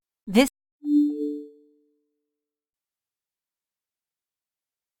This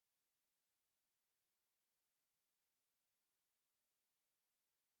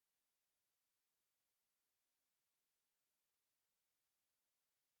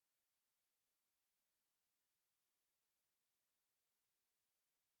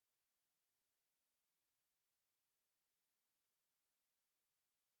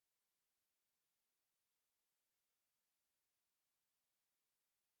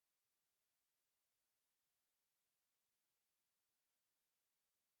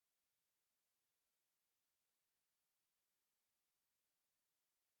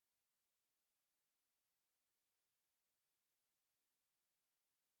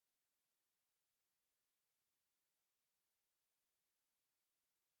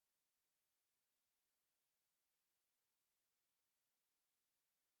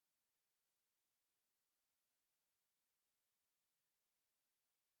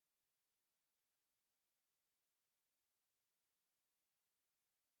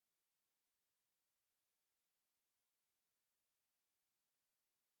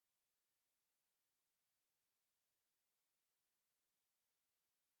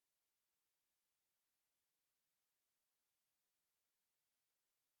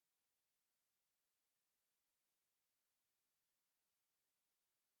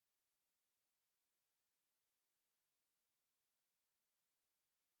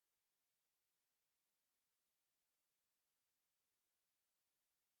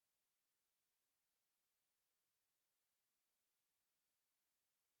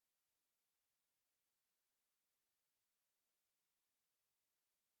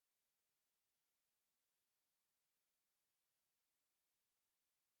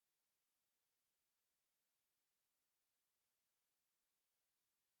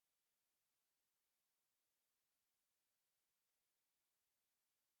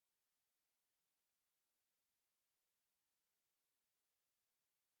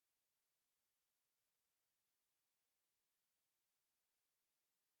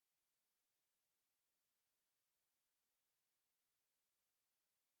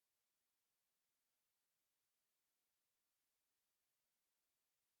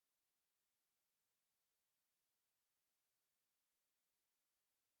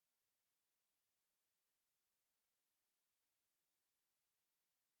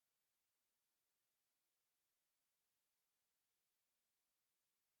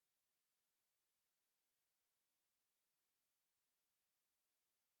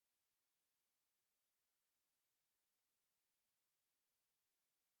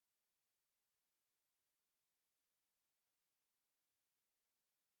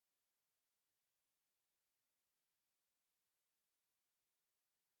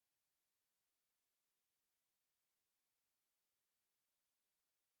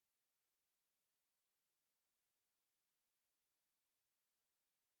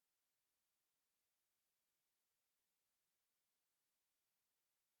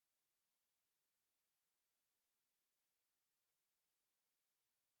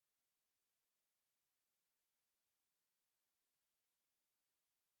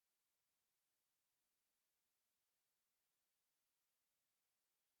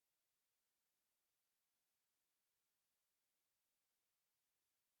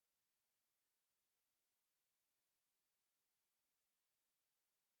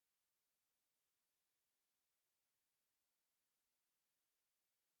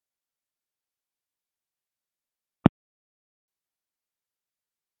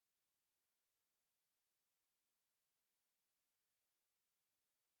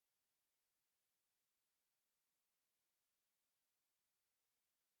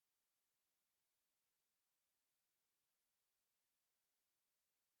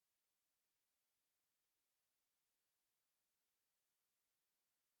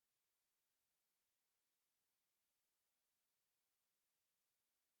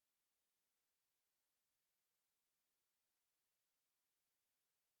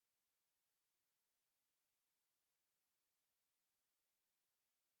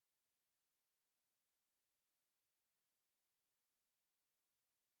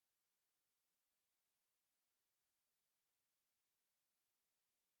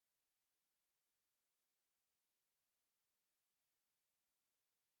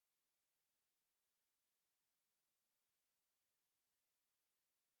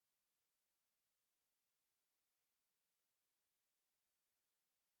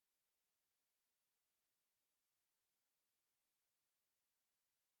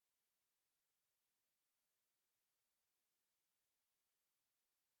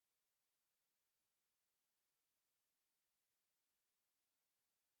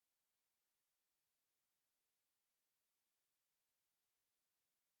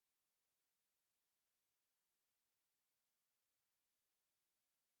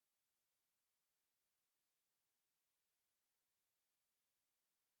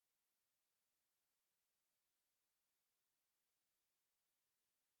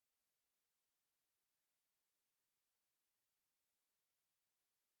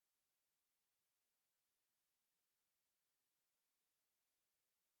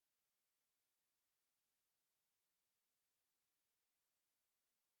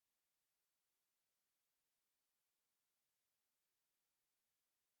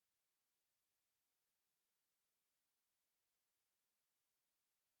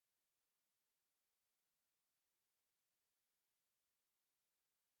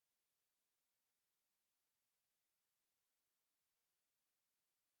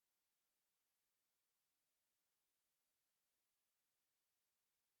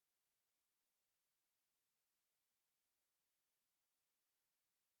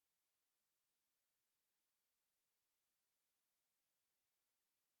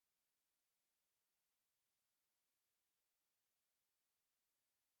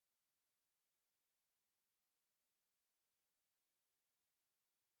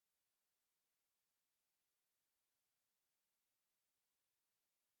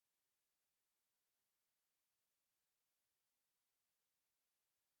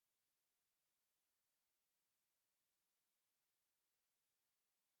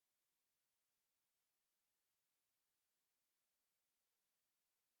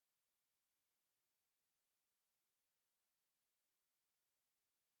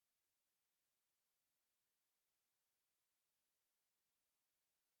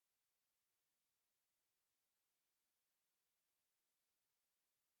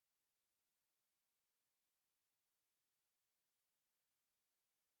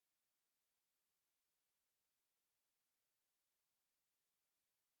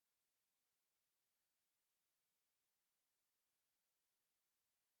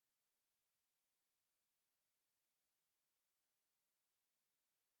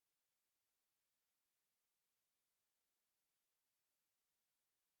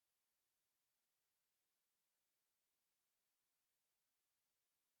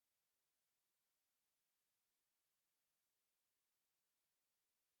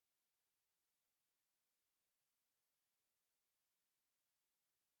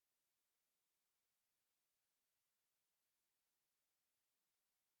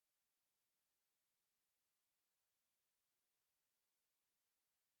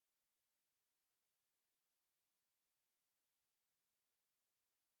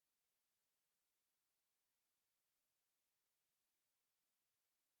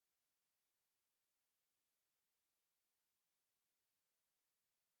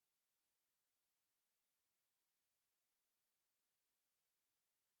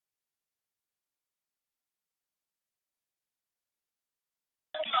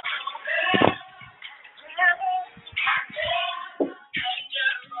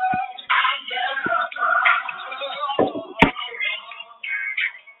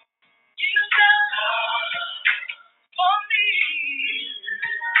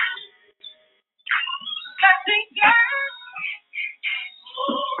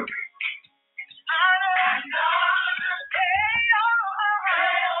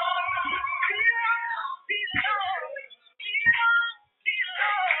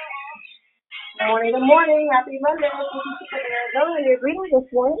Good morning. Happy Monday. This is Arizona. Your greeting this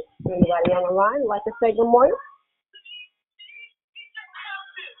morning. Anybody on the line would like to say good morning?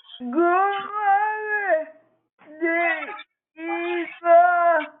 Good morning,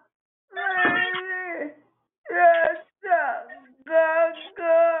 Eva. Lady, yes, Gaga,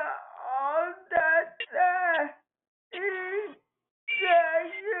 all that time. Thank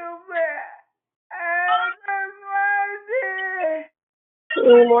you, everybody.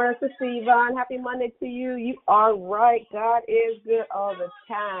 Good morning, Sister Yvonne. Happy Monday to you. You are right. God is good all the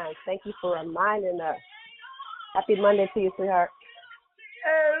time. Thank you for reminding us. Happy Monday to you, sweetheart.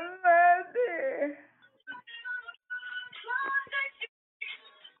 Everybody.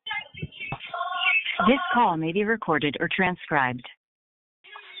 This call may be recorded or transcribed.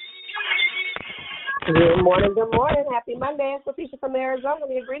 Good morning. Good morning. Happy Monday. It's Leticia from Arizona.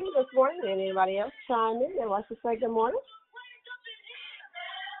 Your greeting this morning. Anybody else chime in and like to say good morning?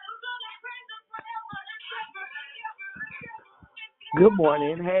 Good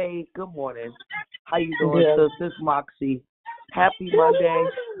morning. Hey, good morning. How you doing, Good. This Moxie. Happy Monday.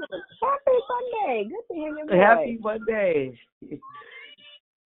 Happy Monday. Good to hear your voice. Happy Monday.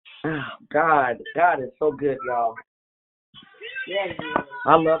 Oh, God is so good, y'all. Yes,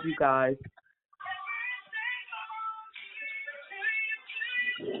 I love you guys.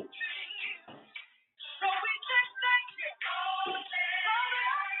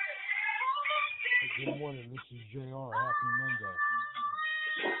 Good morning, this is JR. Happy Monday.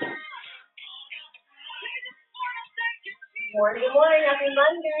 Good morning. Happy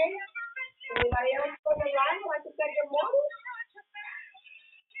Monday. Anybody else on the line would like to say good morning?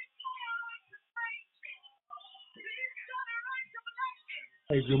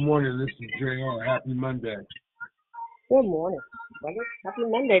 Hey, good morning, this is JR. Happy Monday. Good morning, brother. Happy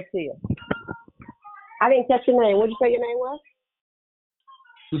Monday to you. I didn't catch your name. What did you say your name was?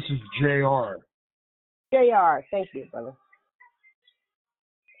 This is JR. JR. Thank you, brother.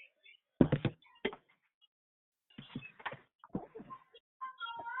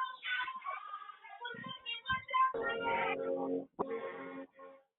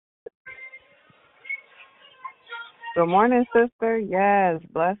 Good morning, sister. Yes,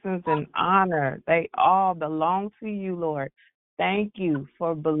 blessings and honor. They all belong to you, Lord. Thank you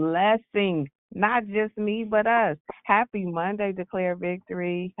for blessing not just me, but us. Happy Monday, declare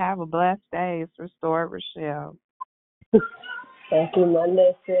victory. Have a blessed day. It's Restored Rochelle. Happy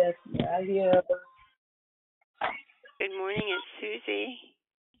Monday, sis. Love you. Good morning, it's Susie.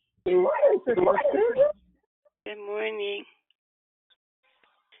 Good morning, sister. Good morning.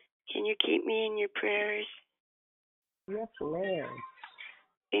 Can you keep me in your prayers? Yes, ma'am.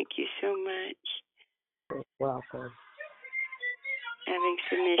 Thank you so much. You're welcome. Having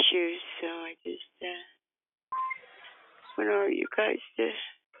some issues, so I just want all you guys to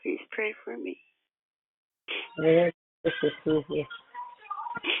please pray for me. Yes, this is Susie.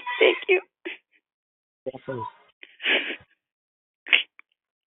 Thank you. Definitely.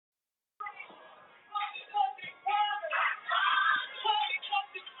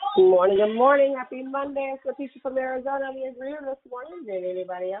 Good morning. Good morning. Happy Monday. It's Leticia from Arizona. I'm your greeter this morning. Did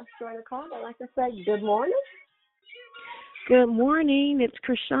anybody else join the call? I'd like to say good morning. Good morning. It's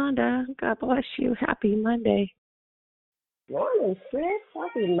Krishanda. God bless you. Happy Monday. Morning, sis.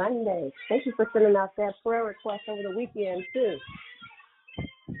 Happy Monday. Thank you for sending out that prayer request over the weekend, too.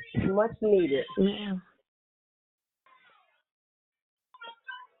 Much needed. Ma'am.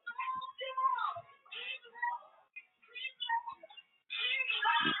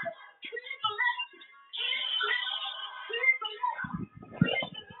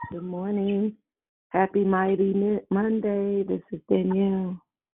 Good morning. Happy Mighty Monday. This is Danielle.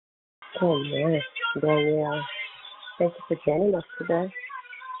 Oh, man. Danielle. Thank you for joining us today.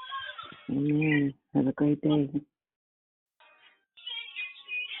 Amen. Have a great day.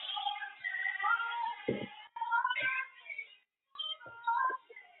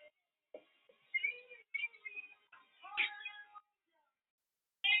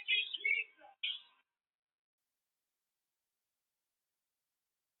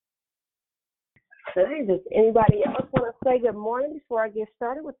 Today, does anybody else want to say good morning before I get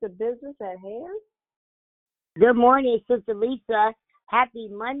started with the business at hand? Good morning, Sister Lisa. Happy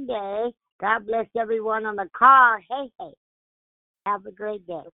Monday. God bless everyone on the call. Hey. Have a great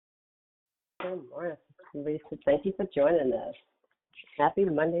day. Good morning, Lisa. Thank you for joining us. Happy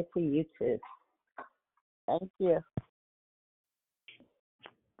Monday to you, too. Thank you.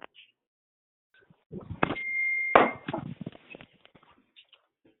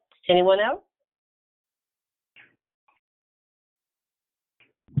 Anyone else?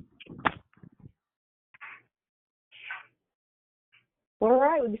 All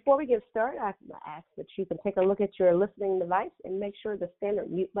right, well, before we get started, I ask that you can take a look at your listening device and make sure the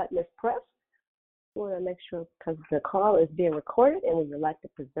standard mute button is pressed. We want to make sure because the call is being recorded and we would like to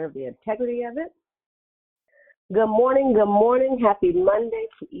preserve the integrity of it. Good morning, happy Monday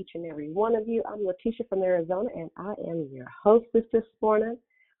to each and every one of you. I'm Letitia from Arizona and I am your hostess this morning.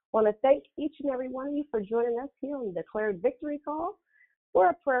 I want to thank each and every one of you for joining us here on the Declared Victory Call. We're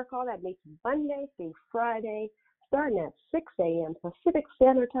a prayer call that meets Monday through Friday, starting at 6 a.m. Pacific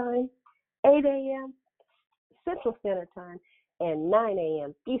Standard Time, 8 a.m. Central Standard Time, and 9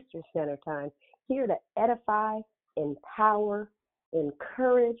 a.m. Eastern Standard Time, here to edify, empower,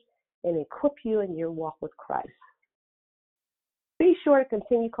 encourage, and equip you in your walk with Christ. Be sure to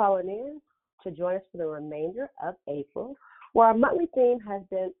continue calling in to join us for the remainder of April, where our monthly theme has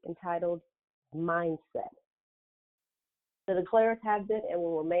been entitled Mindset. The declarers have been and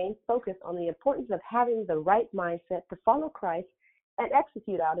will remain focused on the importance of having the right mindset to follow Christ and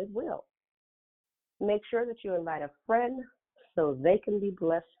execute out His will. Make sure that you invite a friend so they can be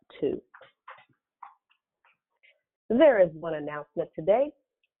blessed too. There is one announcement today.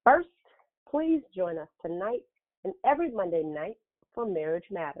 First, please join us tonight and every Monday night for Marriage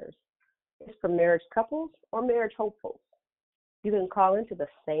Matters. It's for marriage couples or marriage hopefuls. You can call into the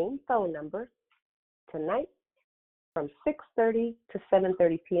same phone number tonight from 6:30 to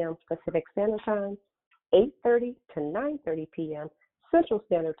 7:30 p.m. Pacific Standard Time, 8:30 to 9:30 p.m. Central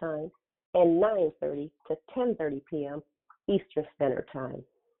Standard Time, and 9:30 to 10:30 p.m. Eastern Standard Time.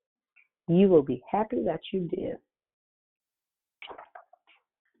 You will be happy that you did.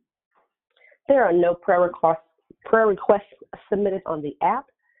 There are no prayer requests submitted on the app.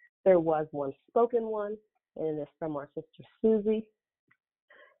 There was one spoken one, and it is from our sister Susie.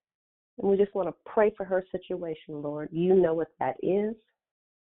 And we just want to pray for her situation, Lord. You know what that is,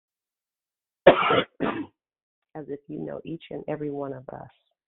 as if you know each and every one of us.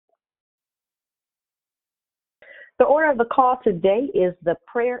 The order of the call today is the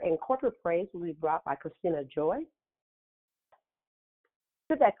prayer and corporate praise will be brought by Christina Joy.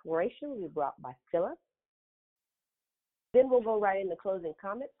 The declaration will be brought by Philip. Then we'll go right into closing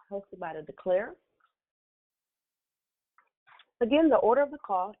comments hosted by the declarer. Again, the order of the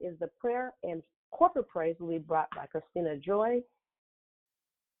call is the prayer and corporate praise will be brought by Christina Joy.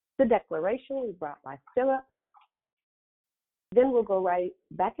 The declaration will be brought by Philip. Then we'll go right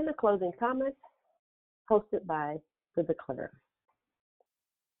back into closing comments hosted by the declarer.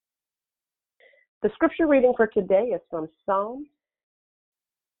 The scripture reading for today is from Psalms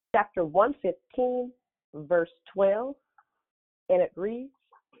chapter 115, verse 12, and it reads,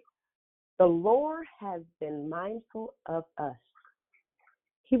 "The Lord has been mindful of us.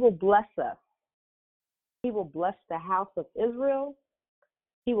 He will bless us. He will bless the house of Israel.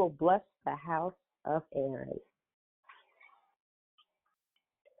 He will bless the house of Aaron."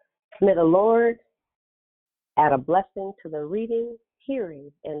 May the Lord add a blessing to the reading,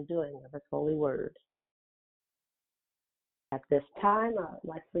 hearing, and doing of His holy word. At this time, I'd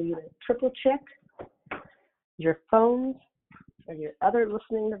like for you to triple check your phones or your other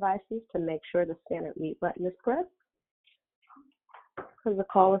listening devices to make sure the standard mute button is pressed, because the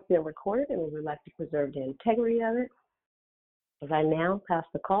call is being recorded and we would like to preserve the integrity of it. As I now pass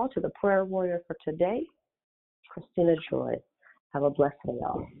the call to the prayer warrior for today, Christina Joy. Have a blessed day,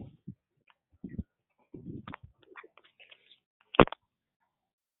 y'all.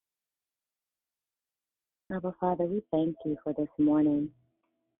 Abba Father, we thank you for this morning.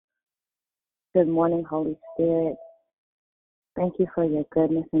 Good morning, Holy Spirit. Thank you for your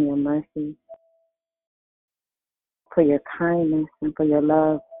goodness and your mercy, for your kindness and for your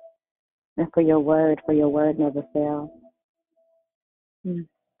love, and for your word never fails.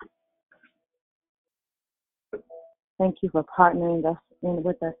 Thank you for partnering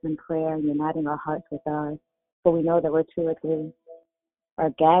with us in prayer and uniting our hearts with ours, for we know that where two or three are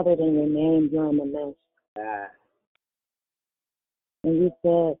gathered in your name, you're in the midst. And you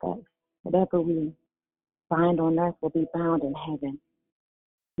said that whatever we bind on earth will be bound in heaven.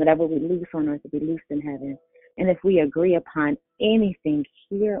 Whatever we loose on earth will be loosed in heaven. And if we agree upon anything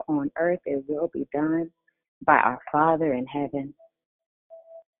here on earth, it will be done by our Father in heaven.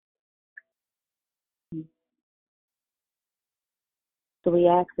 So we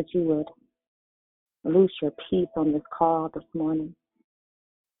ask that you would loose your peace on this call this morning.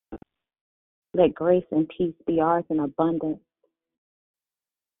 Let grace and peace be ours in abundance.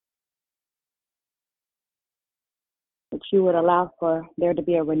 That you would allow for there to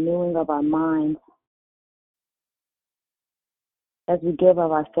be a renewing of our minds as we give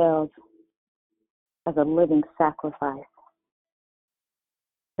of ourselves as a living sacrifice.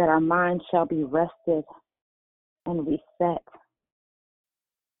 That our minds shall be rested and reset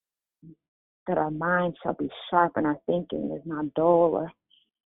that our minds shall be sharp and our thinking is not dull or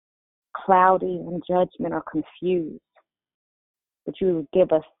cloudy in judgment or confused, but you would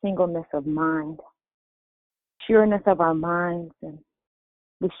give us singleness of mind, pureness of our minds, and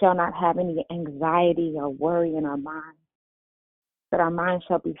we shall not have any anxiety or worry in our minds, that our minds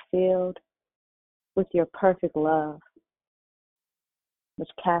shall be filled with your perfect love, which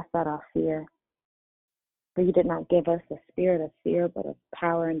casts out our fear. For you did not give us a spirit of fear, but of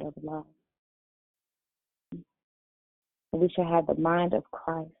power and of love. And we shall have the mind of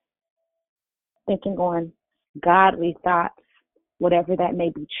Christ, thinking on godly thoughts, whatever that may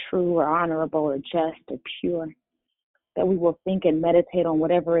be true or honorable or just or pure, that we will think and meditate on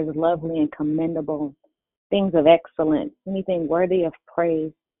whatever is lovely and commendable, things of excellence, anything worthy of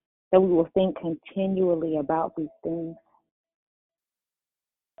praise, that we will think continually about these things.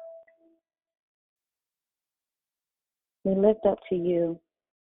 We lift up to you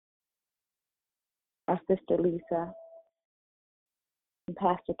our sister Lisa and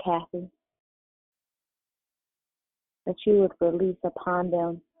Pastor Kathy, that you would release upon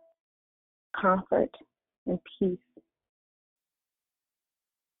them comfort and peace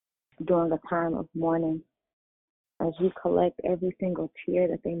during a time of mourning, as you collect every single tear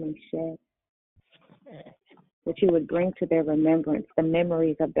that they may shed, that you would bring to their remembrance the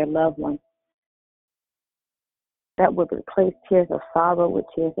memories of their loved ones, that would replace tears of sorrow with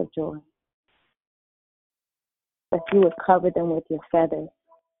tears of joy, that you would cover them with your feathers,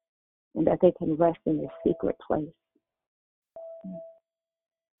 and that they can rest in your secret place.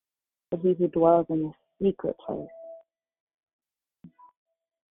 For he who dwells in the secret place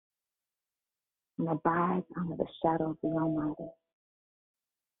and abides under the shadow of the Almighty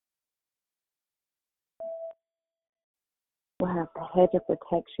will have the hedge of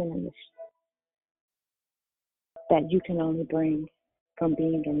protection and that you can only bring from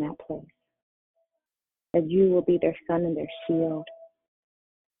being in that place. That you will be their sun and their shield,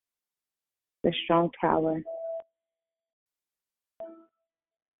 their strong tower.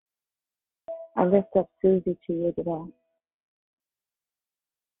 I lift up Susie to you today,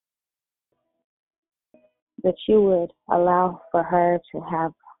 that you would allow for her to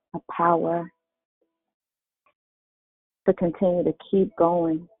have a power to continue to keep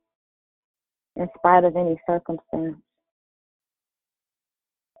going in spite of any circumstance.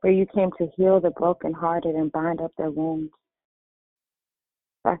 For you came to heal the brokenhearted and bind up their wounds.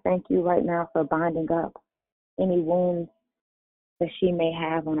 I thank you right now for binding up any wounds that she may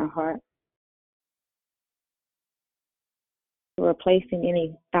have on her heart, for replacing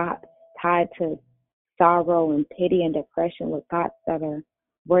any thoughts tied to sorrow and pity and depression with thoughts that are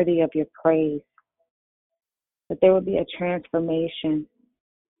worthy of your praise. That there will be a transformation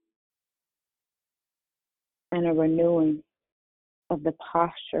and a renewing of the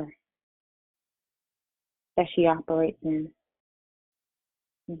posture that she operates in.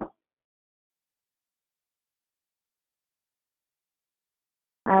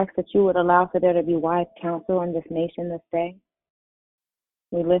 I ask that you would allow for there to be wise counsel in this nation this day.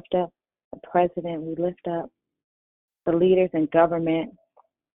 We lift up the president. We lift up the leaders in government.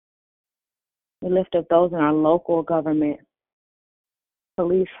 We lift up those in our local government,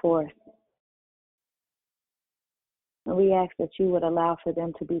 police force. And we ask that you would allow for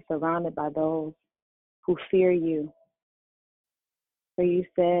them to be surrounded by those who fear you. For you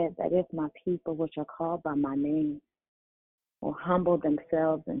said that if my people, which are called by my name, will humble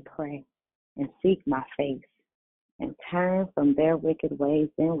themselves and pray and seek my face and turn from their wicked ways,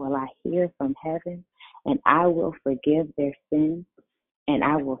 then will I hear from heaven and I will forgive their sins and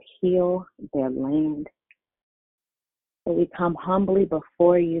I will heal their land. So we come humbly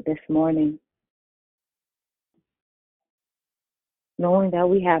before you this morning, knowing that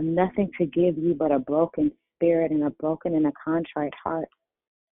we have nothing to give you but a broken spirit and a broken and a contrite heart,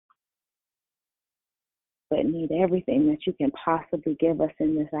 but need everything that you can possibly give us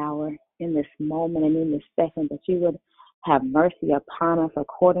in this hour, in this moment, and in this second, that you would have mercy upon us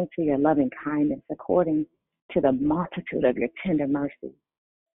according to your loving kindness, according to the multitude of your tender mercy.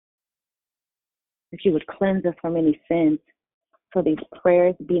 That you would cleanse us from any sins, so these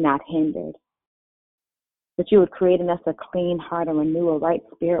prayers be not hindered. That you would create in us a clean heart and renew a right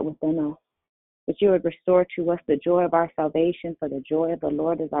spirit within us. That you would restore to us the joy of our salvation, for the joy of the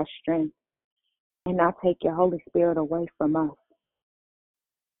Lord is our strength. And not take your Holy Spirit away from us,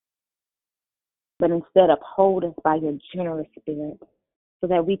 but instead uphold us by your generous spirit, so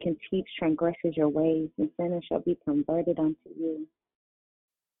that we can teach transgressors your ways, and sinners shall be converted unto you.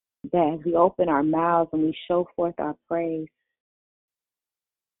 That as we open our mouths and we show forth our praise,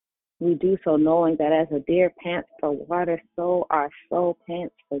 We do so knowing that as a deer pants for water, so our soul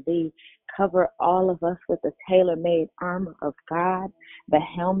pants for thee. Cover all of us with the tailor-made armor of God, the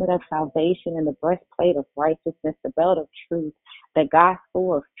helmet of salvation and the breastplate of righteousness, the belt of truth, the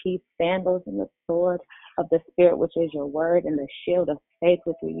gospel of peace, sandals, and the sword of the Spirit, which is your word, and the shield of faith,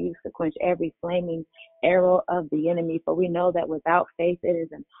 which we use to quench every flaming arrow of the enemy. For we know that without faith it is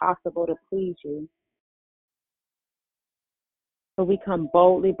impossible to please you. So we come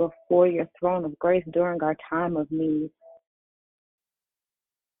boldly before your throne of grace during our time of need.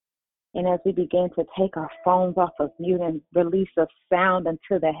 And as we begin to take our phones off of mute and release a sound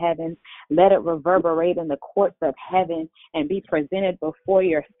unto the heavens, let it reverberate in the courts of heaven and be presented before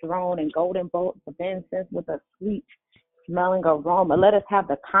your throne in golden bolts of incense with a sweet smelling aroma. Let us have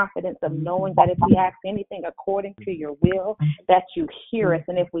the confidence of knowing that if we ask anything according to your will, that you hear us.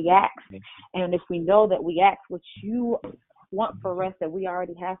 And if we ask, and if we know that we ask what you want for us, that we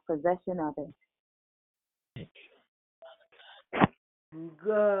already have possession of it.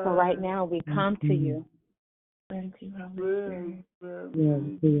 So right now we come to you. And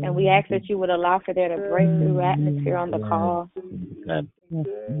we ask that you would allow for there to break through atmosphere on the call.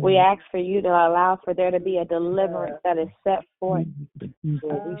 We ask for you to allow for there to be a deliverance that is set forth.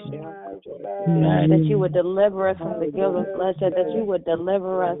 That you would deliver us from the guilt of bloodshed, that you would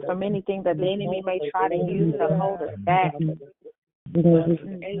deliver us from anything that the enemy may try to use to hold us back. That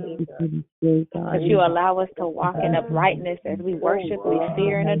you allow us to walk in uprightness as we worship, we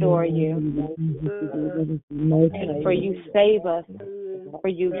fear and adore you. And for you save us, for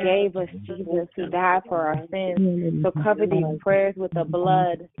you gave us Jesus who died for our sins. So cover these prayers with the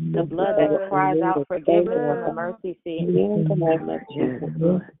blood that cries out forgiveness from the mercy seat.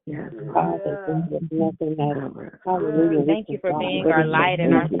 Thank you for being our light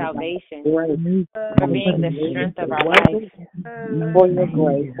and our salvation, for being the strength of our life. For your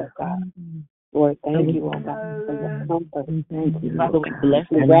grace, oh God. Lord, thank you, oh God, for your comfort. Thank you. Father, we bless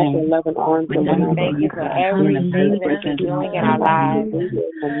you. Wrap your loving arms around us. Thank you for everything that you're doing in our lives.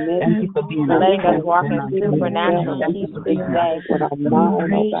 Thank you for being letting us walk in supernatural peace this day. As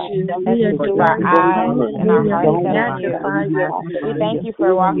we keep our eyes and our hearts set on you. We thank you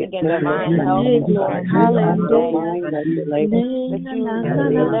for walking in divine health and strength today. That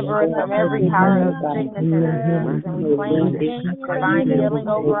you deliver us from every power of sickness and disease, and we claim divine healing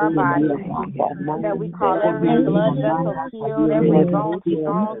over our bodies. That we call every blood vessel healed, every bone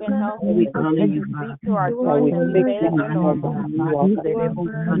strong and healthy. That you speak to our joints and we say that they're normal.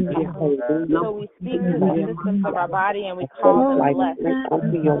 So we speak to the systems of our body and we call them blessed.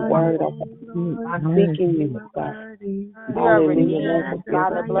 Your word, I'm seeking you, God. We are redeemed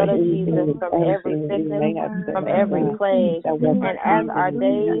by the blood of Jesus from every sickness, from every plague. And as our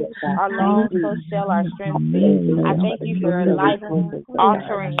days are long, so shall our strength be. I thank you for a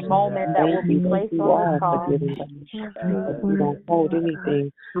life-altering moment that will be placed on this call. We don't hold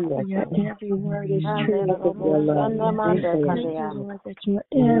anything to us. Every word is true. Thank you, Lord, that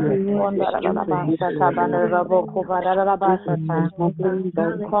you're everywhere.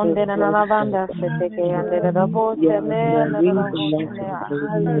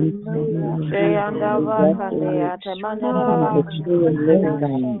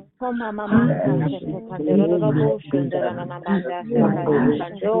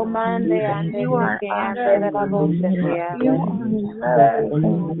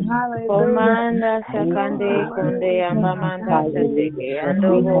 Comanda sakande kunde ambamanda seke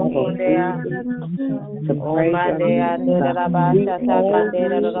ando kundea. Omande ande la basa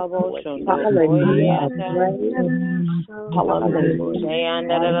sakande la boshon. Hallelujah.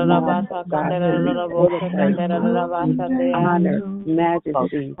 Ande la basa kande la boshon kande la basa de. Honor,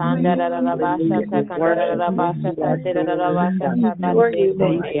 majesty. Ande la basa sakande la basa kande la basa sakande.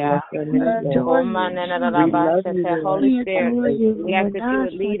 Omande la basa. Holy Spirit, we ask that you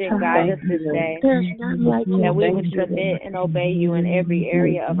would lead and guide us this day, that we would submit and obey you in every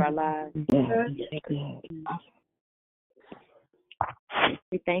area of our lives.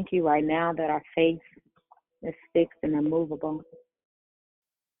 We thank you right now that our faith is fixed and immovable,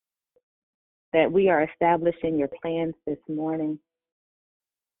 that we are established in your plans this morning.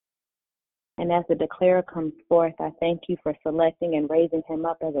 And as the declarer comes forth, I thank you for selecting and raising him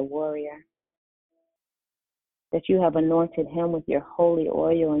up as a warrior, that you have anointed him with your holy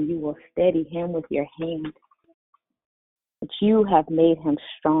oil and you will steady him with your hand, that you have made him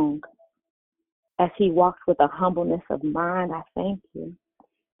strong. As he walks with a humbleness of mind, I thank you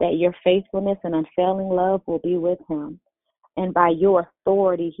that your faithfulness and unfailing love will be with him. And by your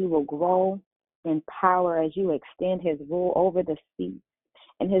authority, he will grow in power as you extend his rule over the sea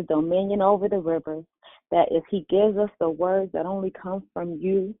and his dominion over the rivers, that if he gives us the words that only come from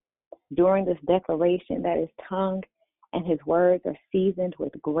you, during this declaration that his tongue and his words are seasoned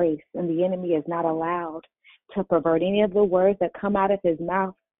with grace, and the enemy is not allowed to pervert any of the words that come out of his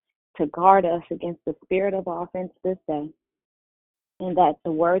mouth to guard us against the spirit of offense this day, and that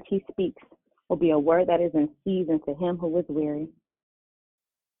the words he speaks will be a word that is in season to him who is weary.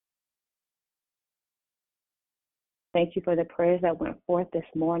 Thank you for the prayers that went forth this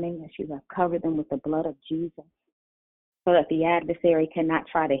morning, that you have covered them with the blood of Jesus, so that the adversary cannot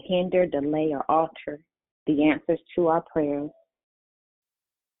try to hinder, delay, or alter the answers to our prayers.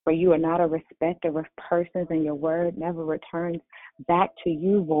 For you are not a respecter of persons, and your word never returns back to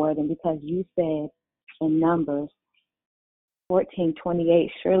you void. And because you said in Numbers 14:28,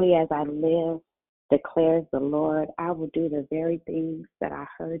 surely as I live, declares the Lord, I will do the very things that I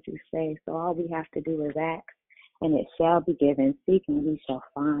heard you say. So all we have to do is ask, and it shall be given. Seek, and we shall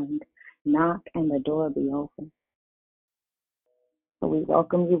find. Knock, and the door be open. So we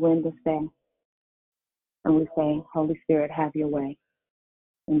welcome you in this day, and we say, Holy Spirit, have your way.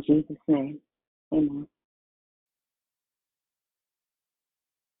 In Jesus' name, amen.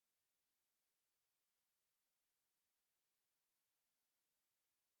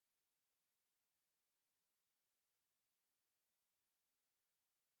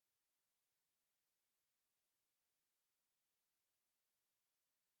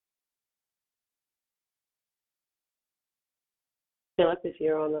 Philip, if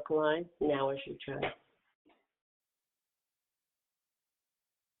you're on the line, now is your turn.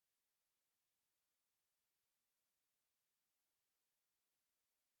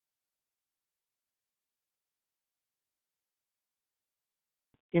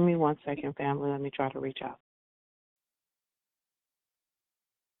 Give me 1 second, family. Let me try to reach out.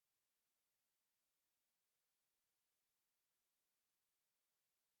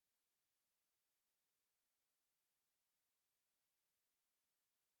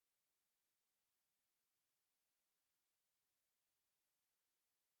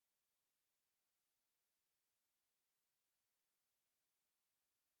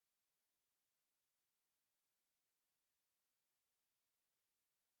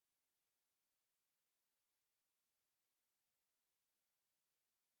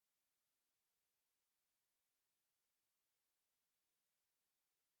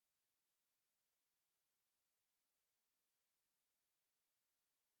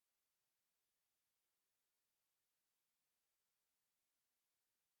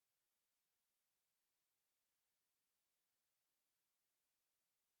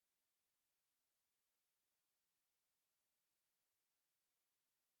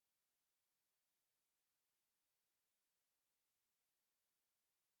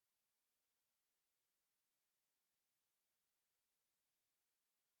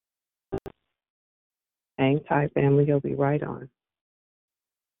 Hang tight, family. You'll be right on.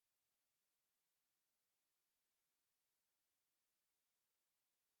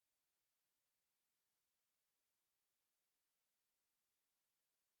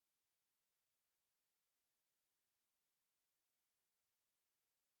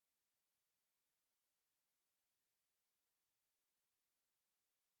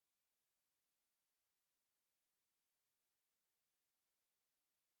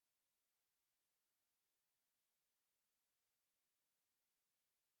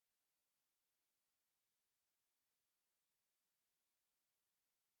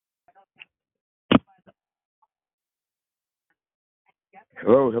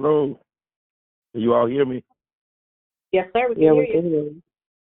 Hello, hello. Can you all hear me? Yes, sir. We can Yeah, hear we you. can hear you.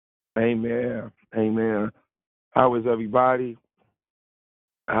 Amen. Amen. How is everybody?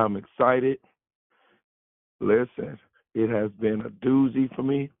 I'm excited. Listen, it has been a doozy for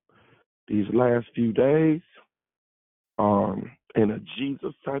me these last few days, in a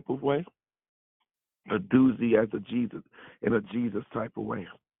Jesus type of way. A doozy as a Jesus, in a Jesus type of way.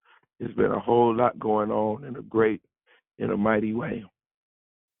 There's been a whole lot going on in a mighty way.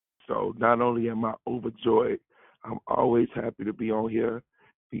 So not only am I overjoyed, I'm always happy to be on here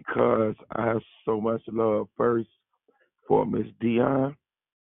because I have so much love first for Miss Dion,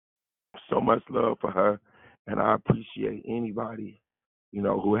 so much love for her, and I appreciate anybody,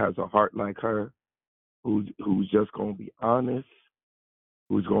 who has a heart like her, who's just gonna be honest,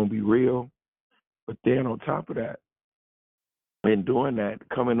 who's gonna be real. But then on top of that, in doing that,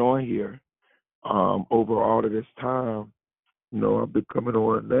 coming on here, over all of this time, I've been coming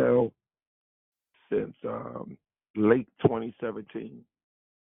on now since late 2017.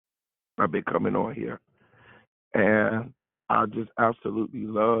 I've been coming on here, and I just absolutely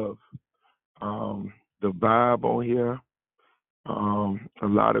love the vibe on here. A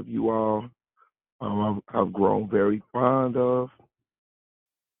lot of you all I've grown very fond of.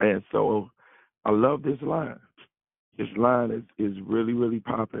 And so I love this line. This line is really, really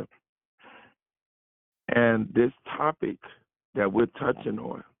popping. And this topic that we're touching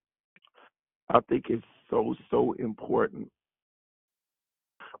on, I think is so, so important.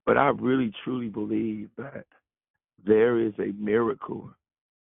 But I really, truly believe that there is a miracle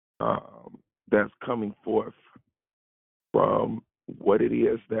that's coming forth from what it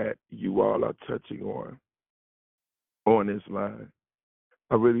is that you all are touching on this line.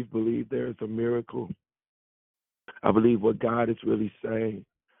 I really believe there is a miracle. I believe what God is really saying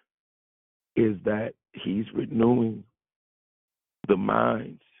is that He's renewing the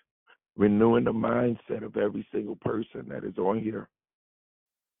minds, renewing the mindset of every single person that is on here,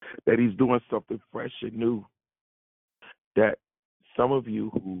 that He's doing something fresh and new, that some of you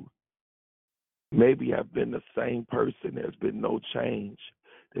who maybe have been the same person, there's been no change,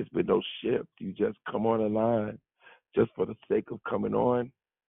 there's been no shift, you just come on a line just for the sake of coming on.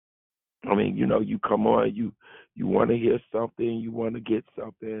 I mean, you come on, you want to hear something, you want to get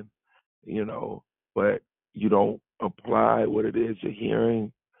something, but you don't apply what it is you're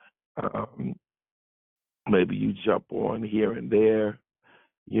hearing. Um, Maybe you jump on here and there.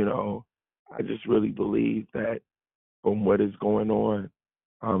 I just really believe that from what is going on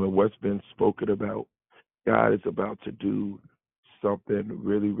and what's been spoken about, God is about to do something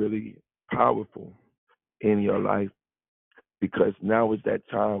really, really powerful in your life, because now is that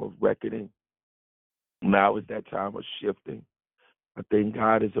time of reckoning. Now is that time of shifting. I think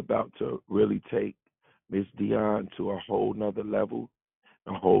God is about to really take Miss Dion to a whole nother level,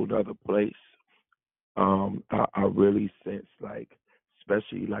 a whole nother place. I really sense, like,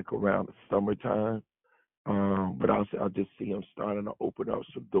 especially like around the summertime. But I'll just see him starting to open up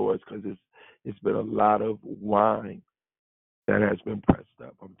some doors, because it's been a lot of wine that has been pressed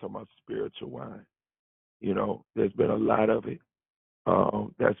up. I'm talking about spiritual wine. There's been a lot of it.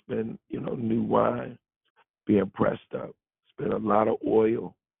 That's been, new wine being pressed up. It's been a lot of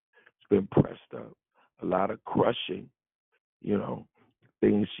oil. It's been pressed up. A lot of crushing,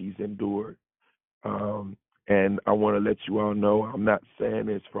 things she's endured. And I want to let you all know, I'm not saying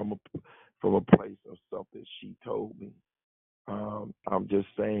this from a place of something she told me. I'm just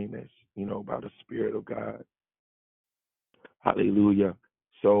saying this, by the Spirit of God. Hallelujah.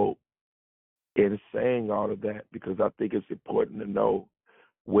 So, in saying all of that, because I think it's important to know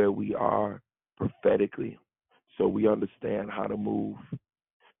where we are prophetically, so we understand how to move.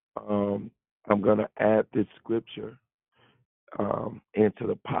 I'm going to add this scripture into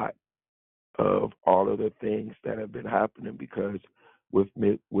the pot of all of the things that have been happening, because with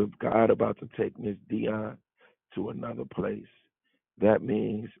God about to take Miss Dion to another place, that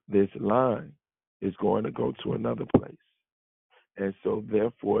means this line is going to go to another place. And so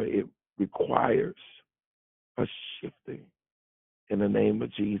therefore it requires a shifting in the name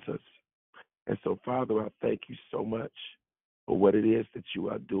of Jesus. And so, Father, I thank you so much for what it is that you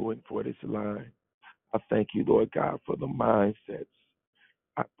are doing for this line. I thank you, Lord God, for the mindsets.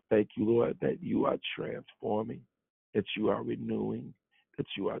 I thank you, Lord, that you are transforming, that you are renewing, that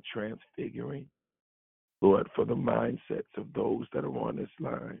you are transfiguring. Lord, for the mindsets of those that are on this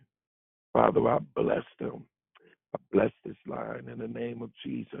line. Father, I bless them. I bless this line in the name of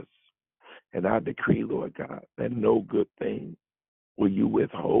Jesus. And I decree, Lord God, that no good thing will you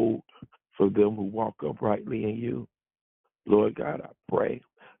withhold for them who walk uprightly in you. Lord God, I pray,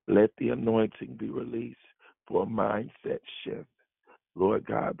 let the anointing be released for a mindset shift. Lord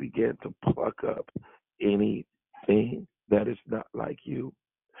God, begin to pluck up anything that is not like you.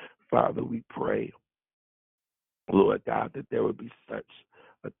 Father, we pray, Lord God, that there would be such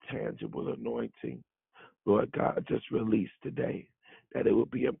a tangible anointing, Lord God, just released today, that it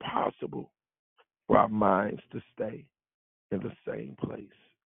would be impossible for our minds to stay in the same place.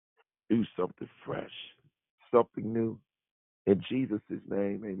 Do something fresh, something new. In Jesus'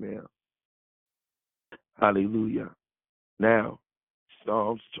 name, amen. Hallelujah. Now,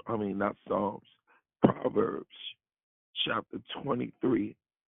 Proverbs chapter 23,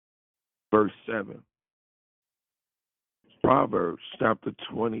 verse 7. Proverbs chapter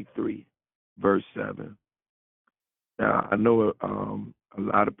 23, verse 7. Now, I know a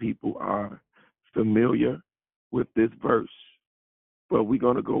lot of people are familiar with this verse, but we're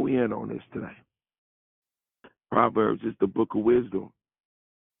going to go in on this today. Proverbs is the book of wisdom.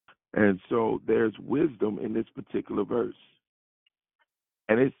 And so there's wisdom in this particular verse.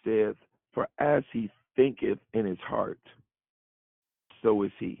 And it says, for as he thinketh in his heart, so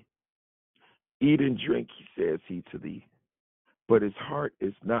is he. Eat and drink, he says he to thee, but his heart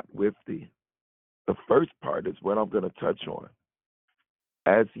is not with thee. The first part is what I'm going to touch on.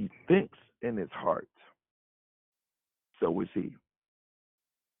 As he thinks in his heart, so is he.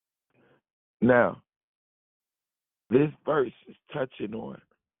 Now, this verse is touching on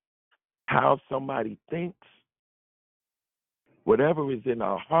how somebody thinks, whatever is in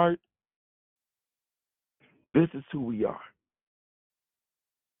our heart, this is who we are.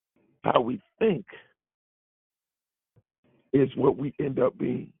 How we think is what we end up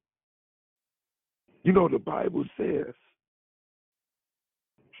being. You know, the Bible says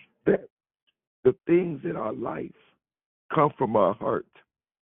that the things in our life come from our heart.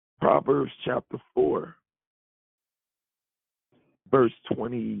 Proverbs chapter 4, verse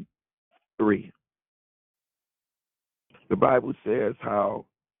 23. The Bible says how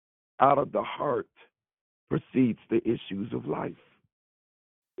out of the heart proceeds the issues of life.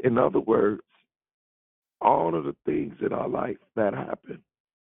 In other words, all of the things in our life that happen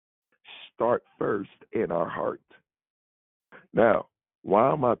start first in our heart. Now,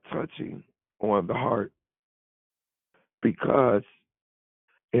 why am I touching on the heart? Because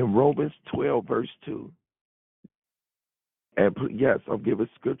in Romans 12, verse 2, and yes, I'm giving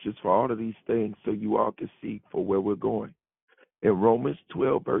scriptures for all of these things so you all can see for where we're going. In Romans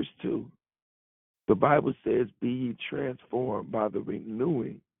 12, verse 2, the Bible says, be ye transformed by the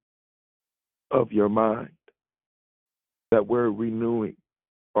renewing of your mind. That word renewing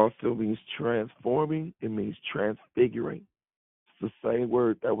also means transforming. It means transfiguring. It's the same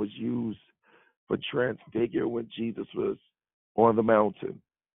word that was used for transfigure when Jesus was on the mountain.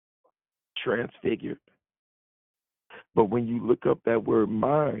 Transfigured. But when you look up that word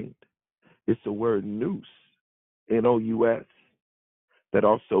mind, it's the word nous, N-O-U-S, that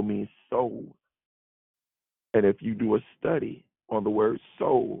also means soul. And if you do a study on the word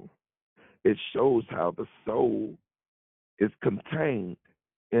soul, it shows how the soul is contained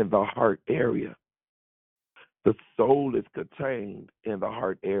in the heart area. The soul is contained in the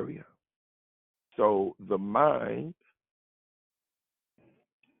heart area. So the mind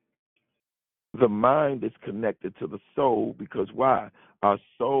is connected to the soul because why? Our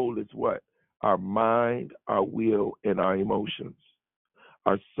soul is what? Our mind, our will, and our emotions.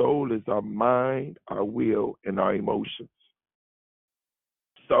 Our soul is our mind, our will, and our emotions.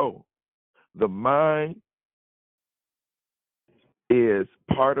 So the mind is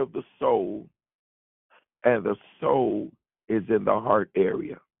part of the soul, and the soul is in the heart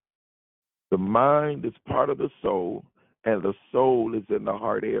area. The mind is part of the soul, and the soul is in the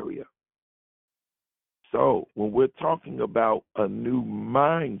heart area. So when we're talking about a new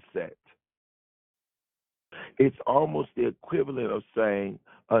mindset, it's almost the equivalent of saying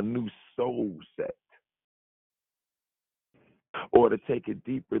a new soul set. Or to take it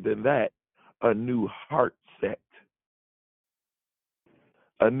deeper than that, a new heart set.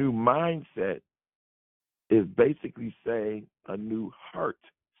 A new mindset is basically saying a new heart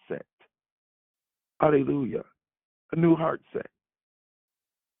set. Hallelujah. A new heart set.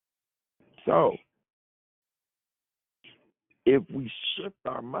 So, if we shift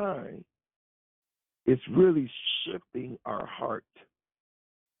our mind, it's really shifting our heart.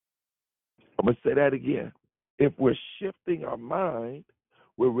 I'm going to say that again. If we're shifting our mind,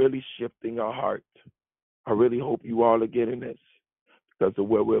 we're really shifting our heart. I really hope you all are getting this because of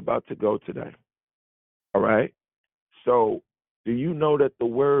where we're about to go today. All right? So, do you know that the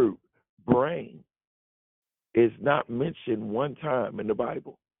word brain is not mentioned one time in the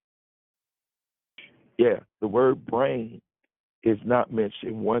Bible? Yeah, the word brain is not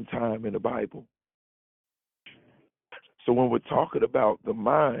mentioned one time in the Bible. So when we're talking about the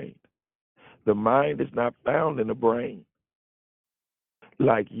mind is not found in the brain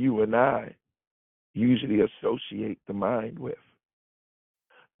like you and I usually associate the mind with.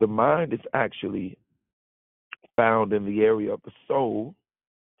 The mind is actually found in the area of the soul,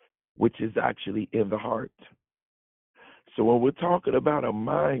 which is actually in the heart. So when we're talking about a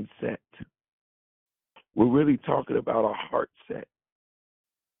mindset, we're really talking about a heart set,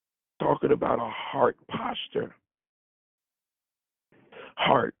 talking about a heart posture,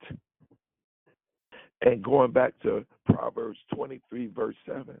 heart. And going back to Proverbs 23, verse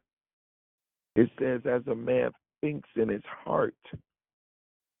 7, it says, as a man thinks in his heart,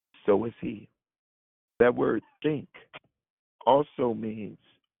 so is he. That word think also means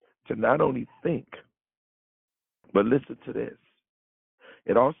to not only think, but listen to this.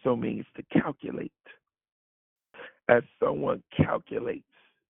 It also means to calculate. As someone calculates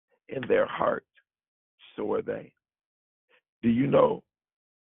in their heart, so are they. Do you know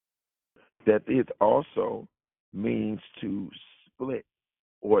that it also means to split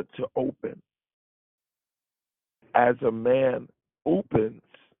or to open? As a man opens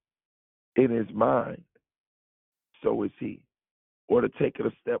in his mind, so is he. Or to take it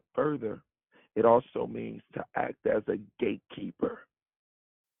a step further, it also means to act as a gatekeeper.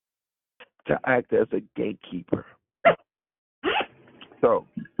 to act as a gatekeeper. So,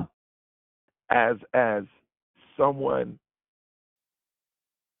 as someone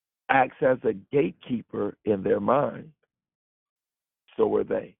acts as a gatekeeper in their mind, so are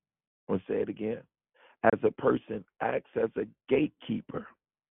they. I'm going to say it again. As a person acts as a gatekeeper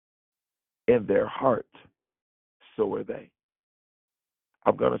in their heart, so are they.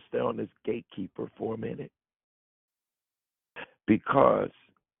 I'm going to stay on this gatekeeper for a minute because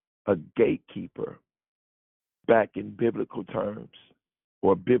a gatekeeper, back in biblical terms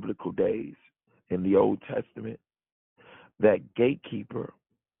or biblical days in the Old Testament, that gatekeeper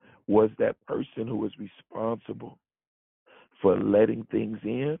was that person who was responsible for letting things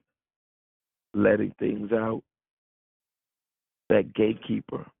in, letting things out. That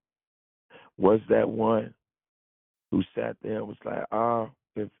gatekeeper was that one who sat there and was like,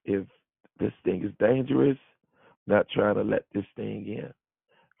 if this thing is dangerous, not trying to let this thing in.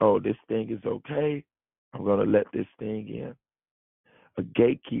 Oh, this thing is okay, I'm going to let this thing in. A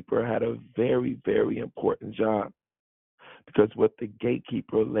gatekeeper had a very, very important job because what the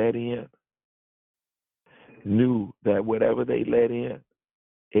gatekeeper let in knew that whatever they let in,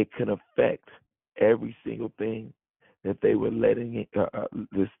 it can affect every single thing that they were letting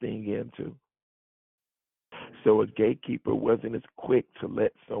this thing into. So a gatekeeper wasn't as quick to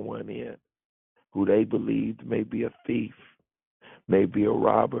let someone in who they believed may be a thief, may be a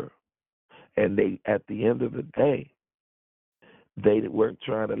robber, and they, at the end of the day, they weren't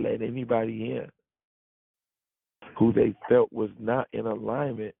trying to let anybody in who they felt was not in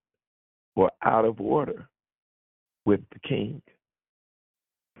alignment or out of order with the king.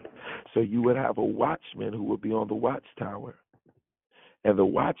 So you would have a watchman who would be on the watchtower, and the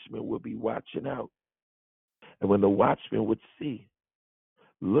watchman would be watching out. And when the watchman would see,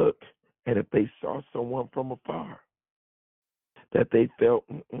 look, and if they saw someone from afar that they felt,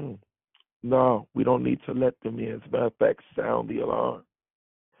 no, we don't need to let them in. As a matter of fact, sound the alarm.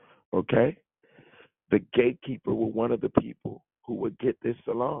 Okay? The gatekeeper was one of the people who would get this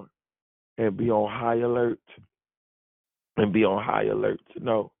alarm and be on high alert. And be on high alert to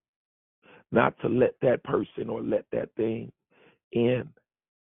know not to let that person or let that thing in.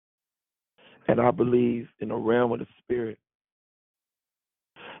 And I believe in the realm of the spirit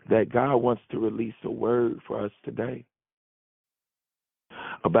that God wants to release a word for us today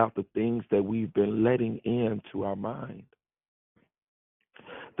about the things that we've been letting into our mind,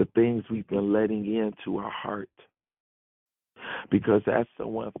 the things we've been letting into our heart. Because as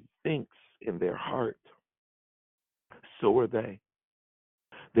someone thinks in their heart, so are they.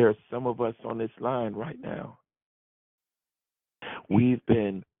 There are some of us on this line right now. We've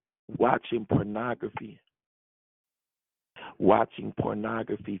been watching pornography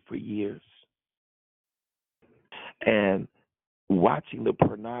for years. And watching the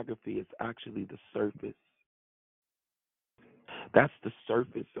pornography is actually the surface. That's the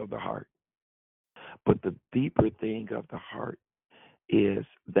surface of the heart. But the deeper thing of the heart is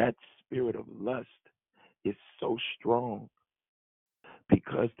that spirit of lust is so strong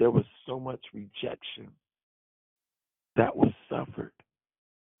because there was so much rejection that was suffered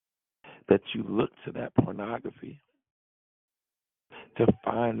that you look to that pornography to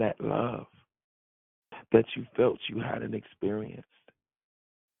find that love that you felt you hadn't experienced.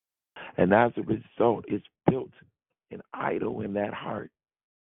 And as a result, it's built an idol in that heart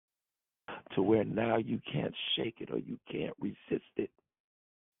to where now you can't shake it or you can't resist it.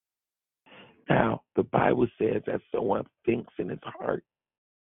 Now, the Bible says that someone thinks in his heart,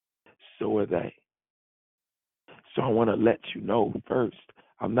 so are they. So I want to let you know first,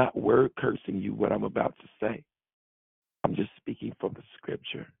 I'm not word cursing you what I'm about to say. I'm just speaking from the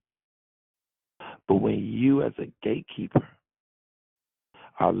scripture. But when you as a gatekeeper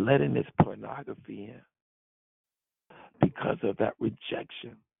are letting this pornography in because of that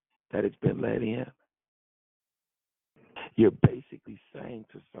rejection that has been let in, you're basically saying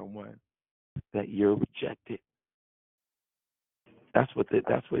to someone that you're rejected. That's what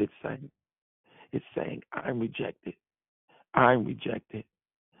it's saying. It's saying, I'm rejected. I'm rejected.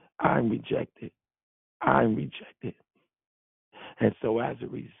 I'm rejected. I'm rejected. And so as a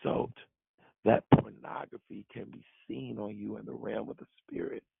result, that pornography can be seen on you in the realm of the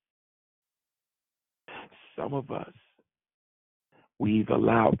spirit. Some of us, we've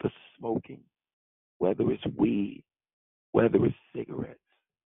allowed the smoking, whether it's weed, whether it's cigarettes,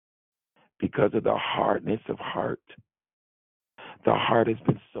 because of the hardness of heart. The heart has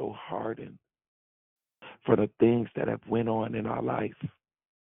been so hardened for the things that have went on in our life.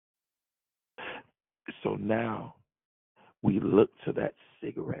 So now we look to that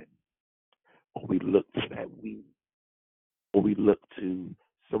cigarette, or we look to that weed, or we look to,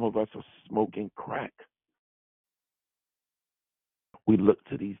 some of us are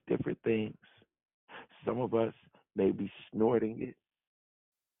of us may be snorting it.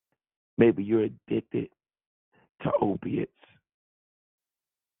 Maybe you're addicted to opiates,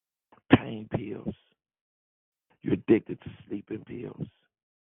 pain pills. You're addicted to sleeping pills.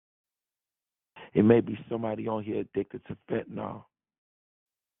 It may be somebody on here addicted to fentanyl.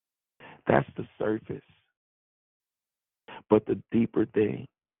 That's the surface. But the deeper thing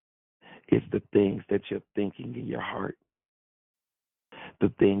is the things that you're thinking in your heart,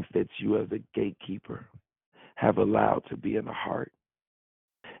 the things that you as a gatekeeper have allowed to be in the heart.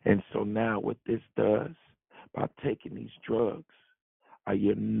 And so now what this does, by taking these drugs, are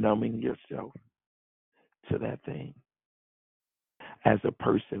you numbing yourself to that thing? As a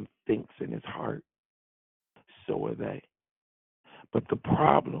person thinks in his heart, so are they. But the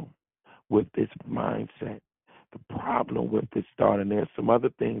problem with this mindset, the problem with this thought, and there's some other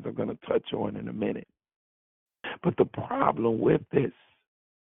things I'm going to touch on in a minute, but the problem with this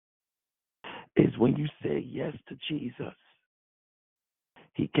is when you say yes to Jesus,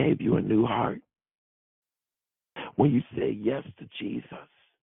 he gave you a new heart. When you say yes to Jesus,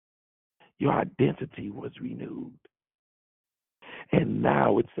 your identity was renewed. And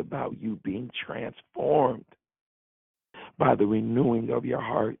now it's about you being transformed by the renewing of your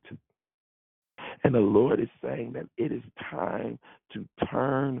heart. And the Lord is saying that it is time to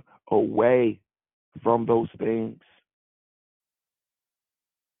turn away from those things.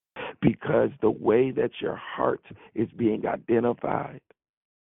 Because the way that your heart is being identified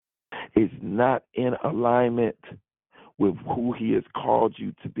is not in alignment with who he has called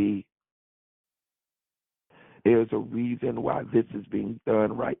you to be. There's a reason why this is being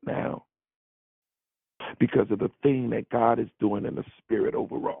done right now. Because of the thing that God is doing in the spirit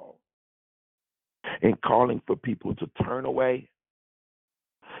overall. And calling for people to turn away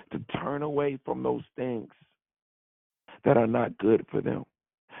from those things that are not good for them,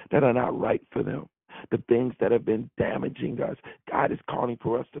 that are not right for them, the things that have been damaging us. God is calling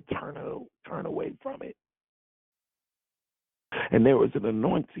for us to turn away from it. And there is an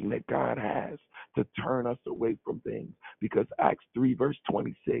anointing that God has to turn us away from things, because Acts 3 verse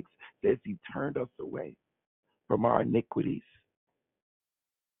 26 says he turned us away from our iniquities.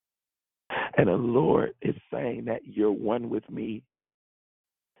 And the Lord is saying that you're one with me.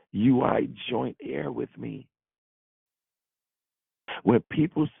 You are a joint heir with me. When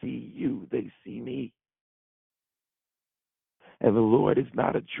people see you, they see me. And the Lord is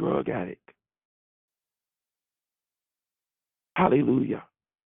not a drug addict. Hallelujah.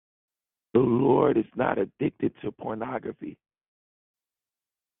 The Lord is not addicted to pornography.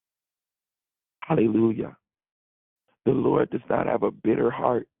 Hallelujah. The Lord does not have a bitter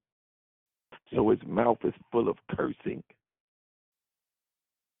heart, so his mouth is full of cursing.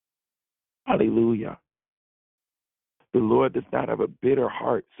 Hallelujah. The Lord does not have a bitter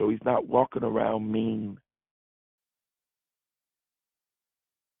heart, so he's not walking around mean.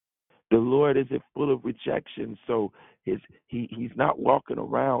 The Lord isn't full of rejection, so he's not walking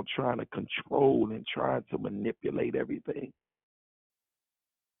around trying to control and trying to manipulate everything.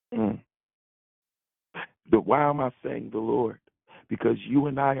 Why am I saying the Lord? Because you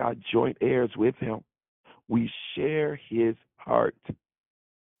and I are joint heirs with him. We share his heart.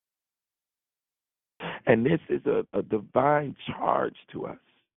 And this is a divine charge to us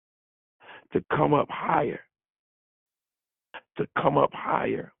to come up higher. To come up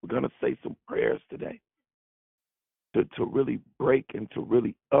higher. We're going to say some prayers today. To really break and to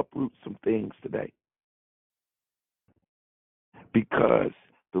really uproot some things today. Because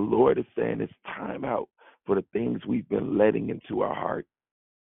the Lord is saying it's time out for the things we've been letting into our heart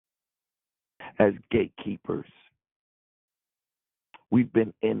as gatekeepers. We've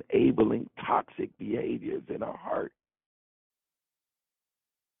been enabling toxic behaviors in our heart.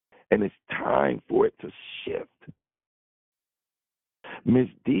 And it's time for it to shift. Miss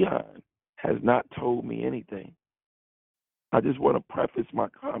Dion has not told me anything. I just want to preface my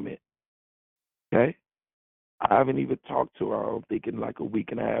comment. Okay? I haven't even talked to her, I'm thinking like a week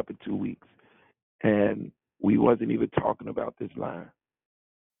and a half or 2 weeks. And we wasn't even talking about this line.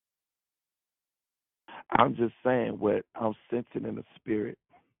 I'm just saying what I'm sensing in the spirit.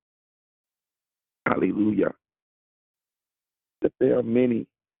 Hallelujah. That there are many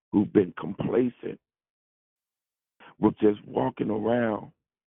who've been complacent with just walking around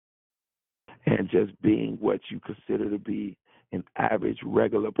and just being what you consider to be an average,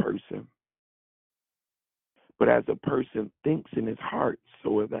 regular person. But as a person thinks in his heart,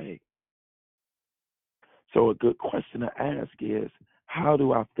 so are they. So a good question to ask is, how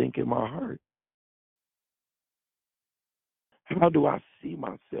do I think in my heart? How do I see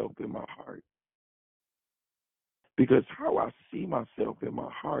myself in my heart? Because how I see myself in my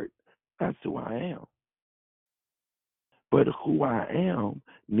heart, that's who I am. But who I am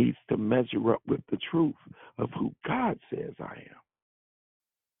needs to measure up with the truth of who God says I am.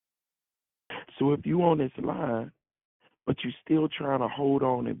 So if you on this line, but you still trying to hold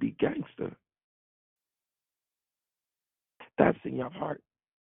on and be gangster, that's in your heart.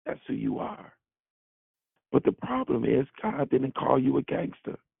 That's who you are. But the problem is God didn't call you a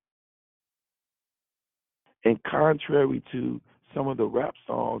gangster. And contrary to some of the rap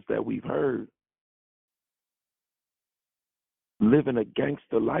songs that we've heard, living a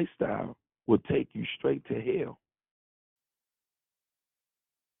gangster lifestyle will take you straight to hell.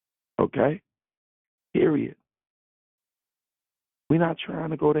 Okay? Period. We're not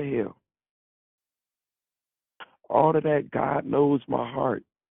trying to go to hell. All of that, God knows my heart.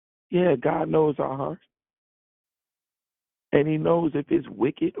 Yeah, God knows our heart. And he knows if it's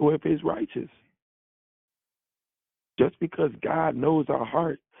wicked or if it's righteous. Just because God knows our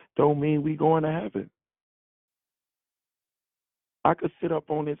heart don't mean we going to heaven. I could sit up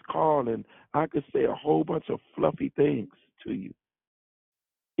on this call and I could say a whole bunch of fluffy things to you.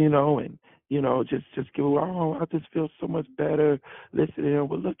 And just go, oh, I just feel so much better listening.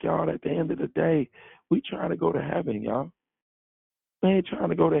 But look, y'all, at the end of the day, we trying to go to heaven, y'all. We ain't trying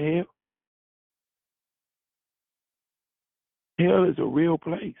to go to hell. Hell is a real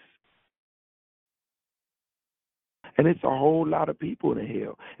place. And it's a whole lot of people in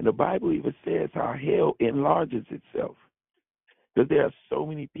hell. And the Bible even says how hell enlarges itself. Because there are so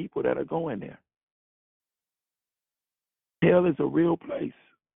many people that are going there. Hell is a real place.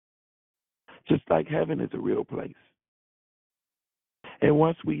 Just like heaven is a real place. And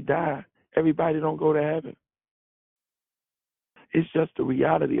once we die, everybody don't go to heaven. It's just the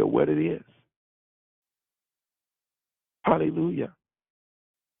reality of what it is. Hallelujah.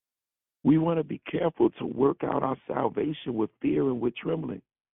 We want to be careful to work out our salvation with fear and with trembling.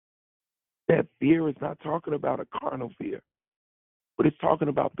 That fear is not talking about a carnal fear, but it's talking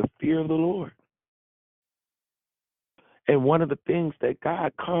about the fear of the Lord. And one of the things that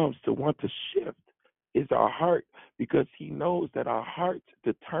God comes to want to shift is our heart, because he knows that our heart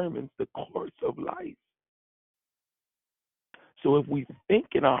determines the course of life. So if we think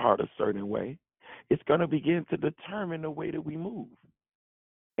in our heart a certain way, it's going to begin to determine the way that we move.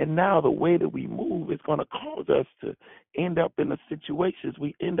 And now the way that we move is going to cause us to end up in the situations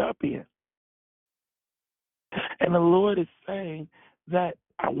we end up in. And the Lord is saying that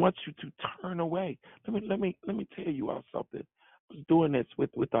I want you to turn away. Let me tell you all something. I was doing this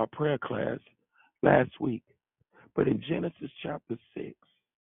with our prayer class last week. But in Genesis chapter 6,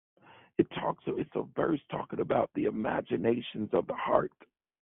 it's a verse talking about the imaginations of the heart.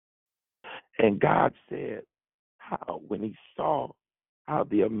 And God said how when he saw how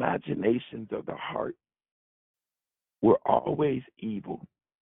the imaginations of the heart were always evil.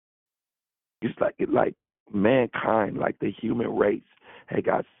 It's like mankind, like the human race, had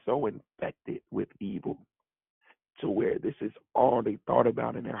got so infected with evil to where this is all they thought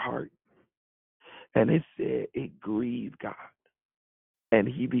about in their heart. And it said it grieved God. And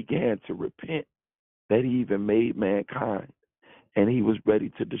he began to repent that he even made mankind. And he was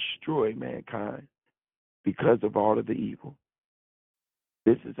ready to destroy mankind because of all of the evil.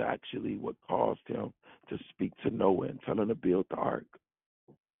 This is actually what caused him to speak to Noah and tell him to build the ark.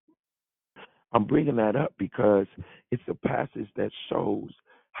 I'm bringing that up because it's a passage that shows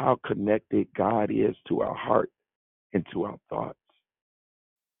how connected God is to our heart and to our thoughts.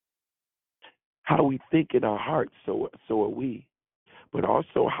 How we think in our heart, so are we. But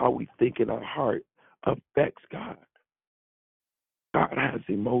also how we think in our heart affects God. God has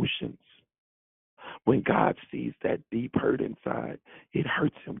emotions. When God sees that deep hurt inside, it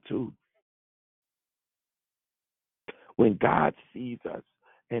hurts him too. When God sees us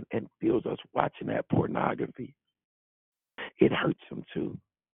and feels us watching that pornography, it hurts him too,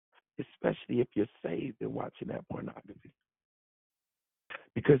 especially if you're saved and watching that pornography.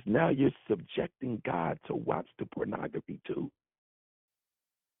 Because now you're subjecting God to watch the pornography too.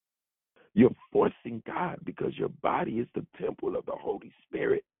 You're forcing God because your body is the temple of the Holy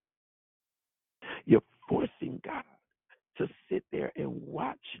Spirit. You're forcing God to sit there and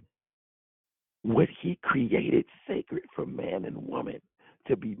watch what he created sacred for man and woman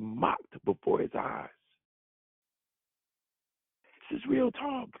to be mocked before his eyes. This is real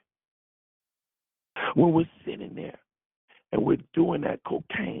talk. When we're sitting there and we're doing that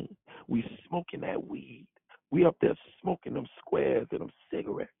cocaine, we smoking that weed, we up there smoking them squares and them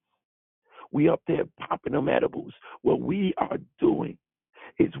cigarettes, we up there popping them edibles, what we are doing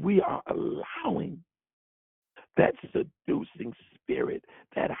is we are allowing that seducing spirit,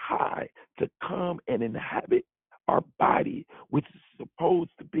 that high, to come and inhabit our body, which is supposed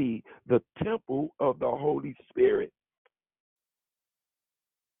to be the temple of the Holy Spirit.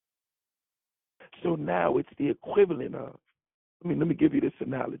 So now it's the equivalent of, let me give you this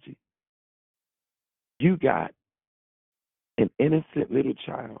analogy. You got an innocent little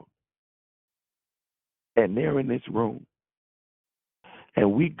child, and they're in this room,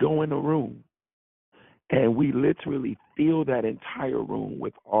 and we go in the room, and we literally fill that entire room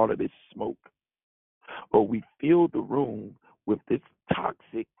with all of this smoke, or we fill the room with this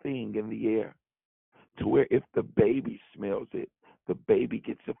toxic thing in the air, to where if the baby smells it, the baby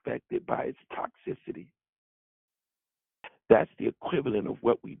gets affected by its toxicity. That's the equivalent of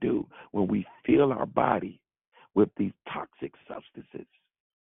what we do when we fill our body with these toxic substances.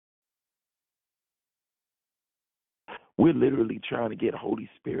 We're literally trying to get Holy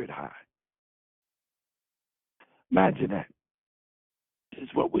Spirit high. Imagine that. This is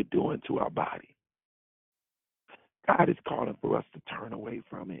what we're doing to our body. God is calling for us to turn away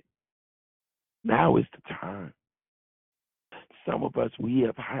from it. Now is the time. Some of us, we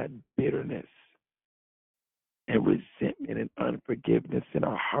have had bitterness and resentment and unforgiveness in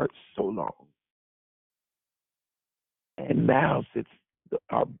our hearts so long. And now, since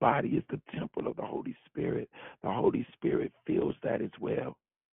our body is the temple of the Holy Spirit, the Holy Spirit feels that as well.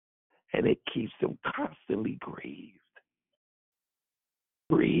 And it keeps them constantly grieved.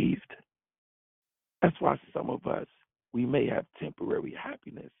 Grieved. That's why some of us, we may have temporary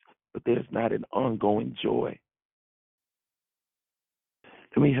happiness, but there's not an ongoing joy.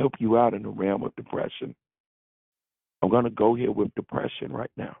 Let me help you out in the realm of depression. I'm going to go here with depression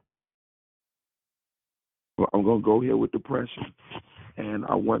right now. I'm going to go here with depression, and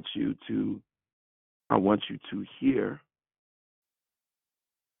I want you to hear.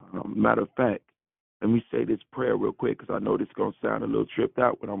 Matter of fact, let me say this prayer real quick, because I know this is going to sound a little tripped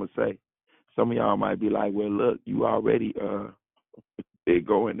out what I'm going to say. Some of y'all might be like, well, look, you already big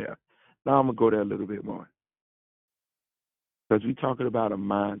going there. Now I'm going to go there a little bit more, because we're talking about a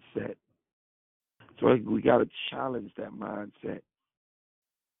mindset. So we got to challenge that mindset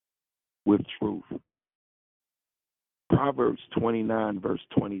with truth. Proverbs 29, verse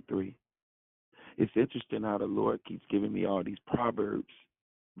 23. It's interesting how the Lord keeps giving me all these Proverbs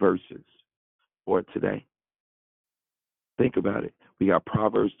verses for today. Think about it. We got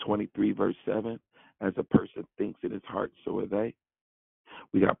Proverbs 23, verse 7. As a person thinks in his heart, so are they.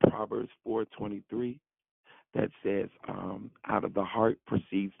 We got Proverbs 4:23 that says, out of the heart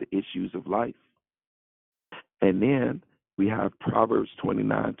proceeds the issues of life. And then we have Proverbs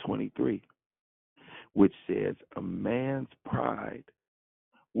 29:23, which says, a man's pride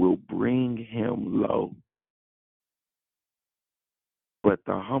will bring him low, but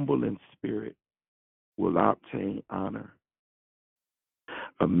the humble in spirit will obtain honor.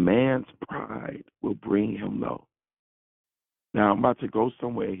 A man's pride will bring him low. Now, I'm about to go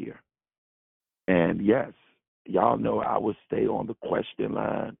somewhere here. And yes, y'all know I will stay on the question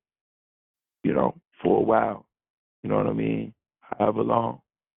line, for a while. You know what I mean? However long.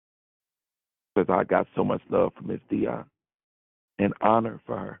 Because I got so much love for Miss Dion and honor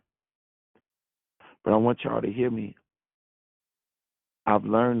for her. But I want y'all to hear me. I've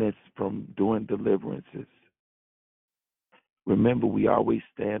learned this from doing deliverances. Remember, we always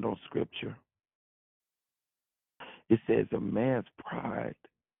stand on Scripture. It says a man's pride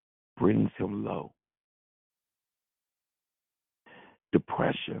brings him low.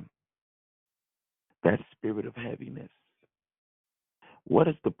 Depression, that spirit of heaviness. What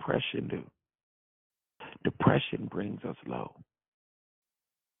does depression do? Depression brings us low.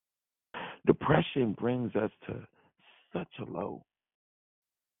 Depression brings us to such a low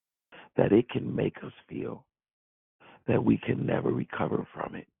that it can make us feel that we can never recover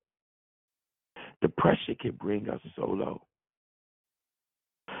from it. Depression can bring us so low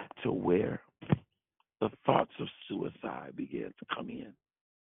to where the thoughts of suicide begin to come in,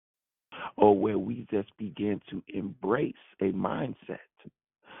 or where we just begin to embrace a mindset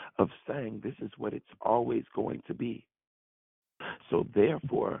of saying this is what it's always going to be. So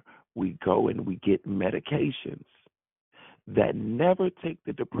therefore, we go and we get medications that never take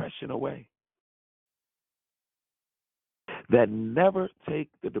the depression away. That never take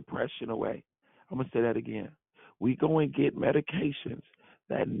the depression away. I'm going to say that again. We go and get medications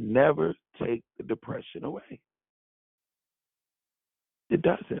that never take the depression away. It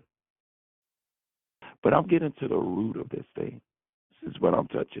doesn't. But I'm getting to the root of this thing. This is what I'm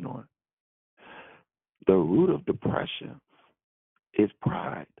touching on. The root of depression is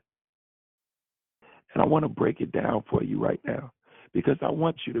pride. And I want to break it down for you right now, because I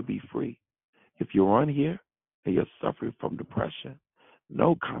want you to be free. If you're on here and you're suffering from depression,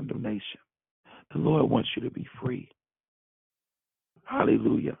 no condemnation. The Lord wants you to be free.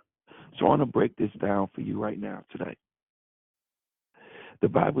 Hallelujah. So I want to break this down for you right now today. The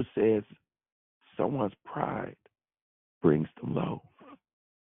Bible says, Someone's pride brings them low.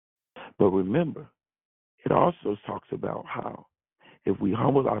 But remember, it also talks about how if we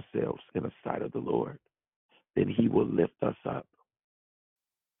humble ourselves in the sight of the Lord, then he will lift us up.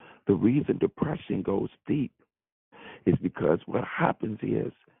 The reason depression goes deep is because what happens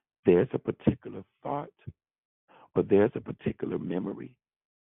is there's a particular thought or there's a particular memory,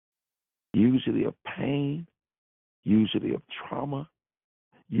 usually of pain, usually of trauma,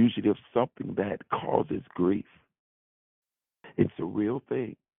 usually of something that causes grief. It's a real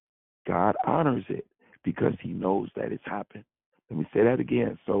thing. God honors it because he knows that it's happened. Let me say that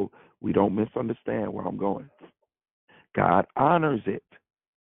again so we don't misunderstand where I'm going. God honors it.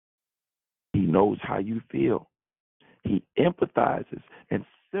 He knows how you feel. He empathizes and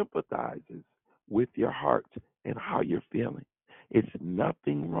sympathizes with your heart and how you're feeling. It's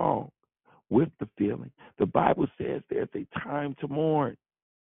nothing wrong with the feeling. The Bible says there's a time to mourn.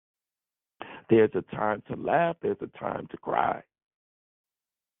 There's a time to laugh. There's a time to cry.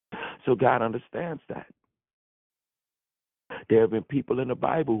 So God understands that. There have been people in the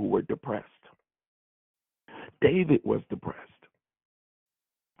Bible who were depressed. David was depressed.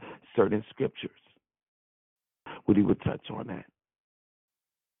 Certain scriptures, would he would touch on that.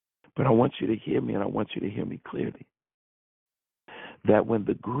 But I want you to hear me, and I want you to hear me clearly, that when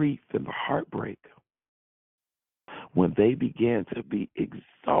the grief and the heartbreak, when they begin to be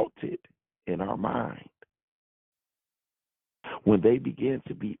exalted in our mind, when they begin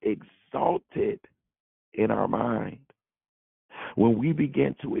to be exalted in our mind, when we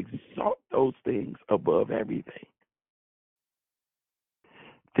begin to exalt those things above everything,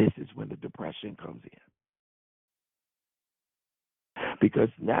 this is when the depression comes in. Because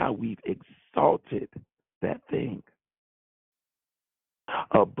now we've exalted that thing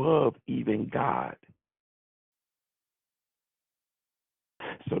above even God.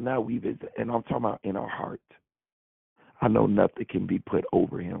 So now and I'm talking about in our heart. I know nothing can be put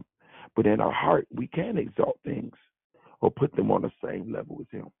over him, but in our heart, we can exalt things or put them on the same level as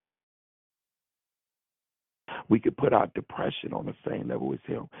him. We could put our depression on the same level as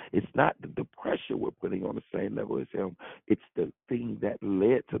him. It's not the depression we're putting on the same level as him. It's the thing that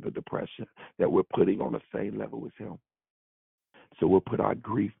led to the depression that we're putting on the same level as him. So we'll put our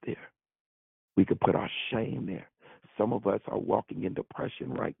grief there. We could put our shame there. Some of us are walking in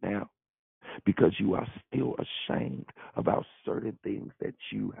depression right now because you are still ashamed about certain things that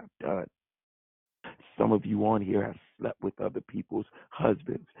you have done. Some of you on here have slept with other people's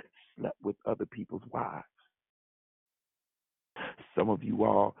husbands, slept with other people's wives. Some of you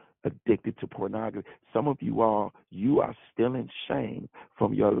all addicted to pornography. Some of you all, you are still in shame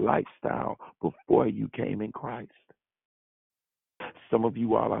from your lifestyle before you came in Christ. Some of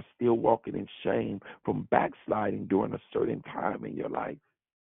you all are still walking in shame from backsliding during a certain time in your life.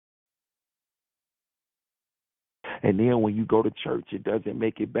 And then when you go to church, it doesn't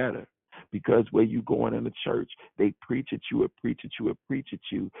make it better. Because where you going in the church, they preach at you and preach at you and preach at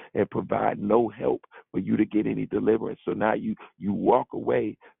you and provide no help for you to get any deliverance. So now you walk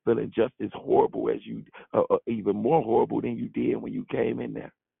away feeling just as horrible as you, even more horrible than you did when you came in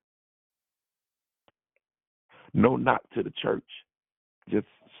there. No knock to the church, just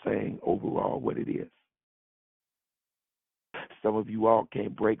saying overall what it is. Some of you all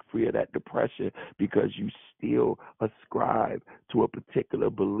can't break free of that depression because you still ascribe to a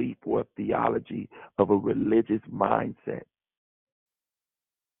particular belief or theology of a religious mindset.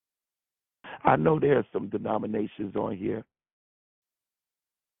 I know there are some denominations on here,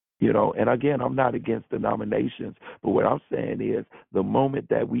 and again, I'm not against denominations, but what I'm saying is the moment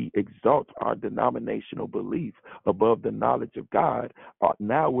that we exalt our denominational belief above the knowledge of God,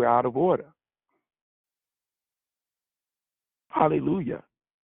 now we're out of order. Hallelujah.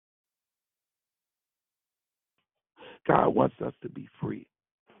 God wants us to be free.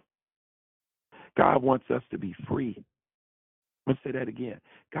 God wants us to be free. Let's say that again.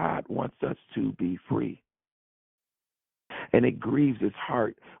 God wants us to be free. And it grieves his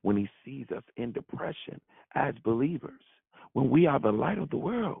heart when he sees us in depression as believers, when we are the light of the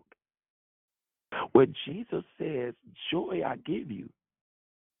world. Where Jesus says, joy I give you.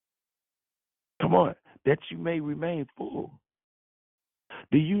 Come on, that you may remain full.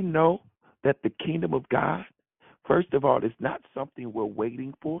 Do you know that the kingdom of God, first of all, is not something we're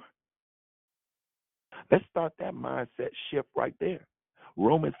waiting for? Let's start that mindset shift right there.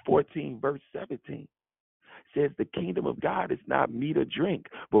 Romans 14, verse 17 says the kingdom of God is not meat or drink,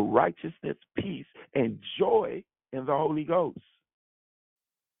 but righteousness, peace, and joy in the Holy Ghost.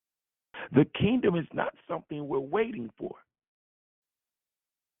 The kingdom is not something we're waiting for.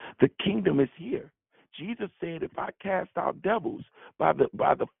 The kingdom is here. Jesus said, if I cast out devils by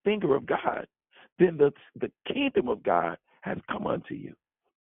the finger of God, then the kingdom of God has come unto you.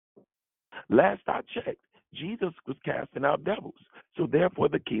 Last I checked, Jesus was casting out devils. So therefore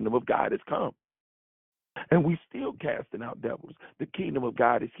the kingdom of God has come. And we still casting out devils. The kingdom of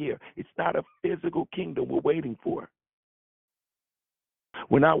God is here. It's not a physical kingdom we're waiting for.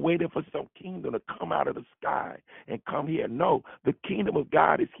 We're not waiting for some kingdom to come out of the sky and come here. No, the kingdom of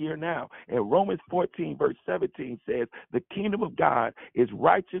God is here now. And Romans 14, verse 17 says, the kingdom of God is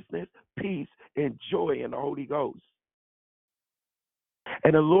righteousness, peace, and joy in the Holy Ghost.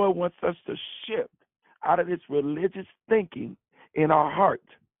 And the Lord wants us to shift out of this religious thinking in our heart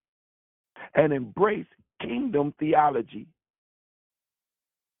and embrace kingdom theology.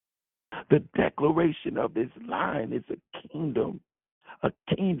 The declaration of this line is a kingdom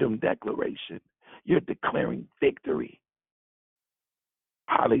declaration. You're declaring victory.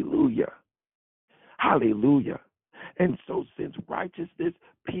 Hallelujah. Hallelujah. And so since righteousness,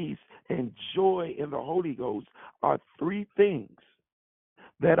 peace, and joy in the Holy Ghost are three things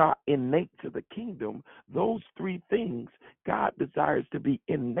that are innate to the kingdom, those three things God desires to be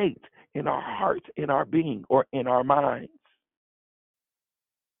innate in our heart, in our being, or in our minds.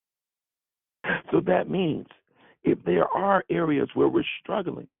 So that means if there are areas where we're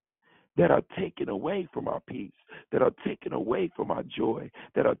struggling that are taken away from our peace, that are taken away from our joy,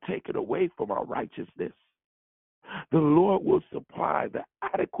 that are taken away from our righteousness, the Lord will supply the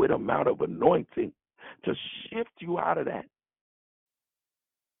adequate amount of anointing to shift you out of that,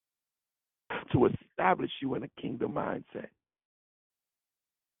 to establish you in a kingdom mindset.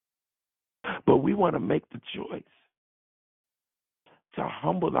 But we want to make the choice to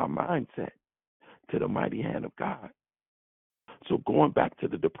humble our mindset to the mighty hand of God. So going back to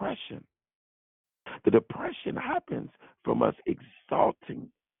the depression happens from us exalting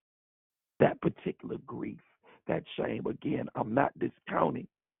that particular grief, that shame. Again, I'm not discounting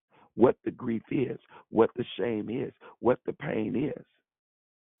what the grief is, what the shame is, what the pain is.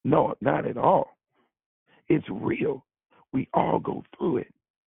 No, not at all. It's real. We all go through it.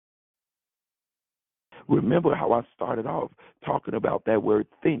 Remember how I started off talking about that word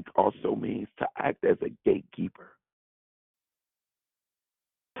think also means to act as a gatekeeper.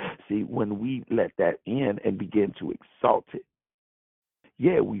 See, when we let that in and begin to exalt it,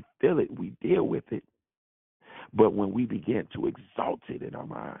 yeah, we feel it, we deal with it. But when we begin to exalt it in our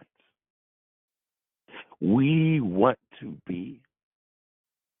minds, we want to be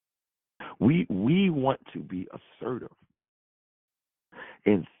assertive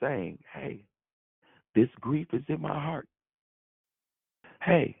in saying, hey, this grief is in my heart.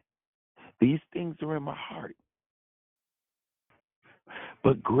 Hey, these things are in my heart.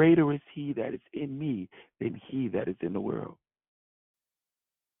 But greater is he that is in me than he that is in the world.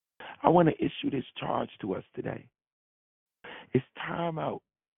 I want to issue this charge to us today. It's time out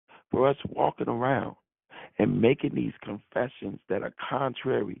for us walking around and making these confessions that are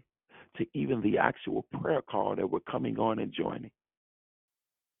contrary to even the actual prayer call that we're coming on and joining.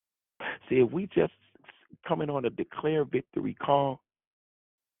 See, if we just coming on a declare victory call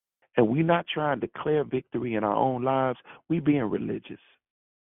and we're not trying to declare victory in our own lives, we being religious.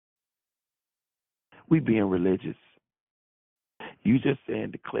 We being religious. You just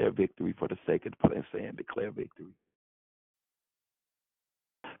saying declare victory for the sake of saying declare victory.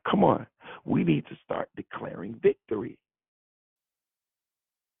 Come on. We need to start declaring victory.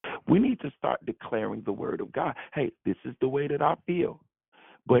 We need to start declaring the word of God. Hey, this is the way that I feel.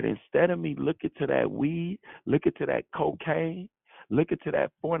 But instead of me looking to that weed, looking to that cocaine, looking to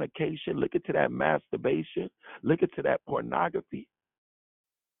that fornication, looking to that masturbation, looking to that pornography,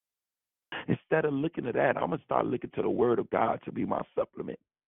 instead of looking to that, I'm going to start looking to the word of God to be my supplement.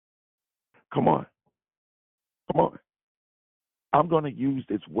 Come on. Come on. I'm going to use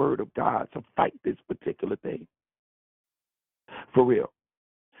this word of God to fight this particular thing. For real.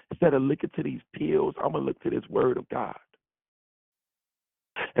 Instead of looking to these pills, I'm going to look to this word of God.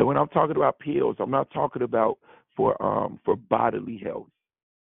 And when I'm talking about pills, I'm not talking about for bodily health.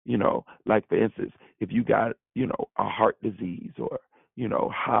 You know, like for instance, if you got, a heart disease or,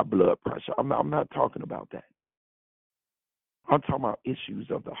 high blood pressure, I'm not talking about that. I'm talking about issues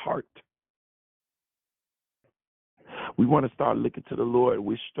of the heart. We want to start looking to the Lord.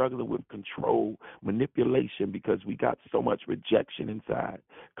 We're struggling with control, manipulation because we got so much rejection inside.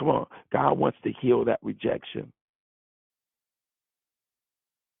 Come on. God wants to heal that rejection.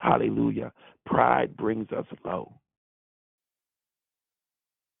 Hallelujah. Pride brings us low.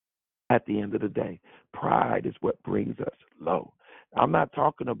 At the end of the day, pride is what brings us low. I'm not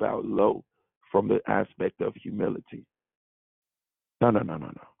talking about low from the aspect of humility. No.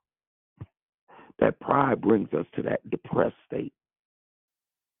 That pride brings us to that depressed state.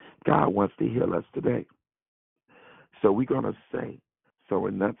 God wants to heal us today. So we're going to say some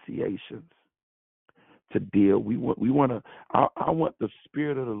enunciations to deal. We want to. I want the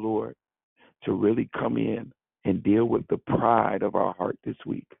Spirit of the Lord to really come in and deal with the pride of our heart this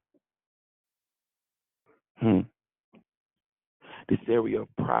week. This area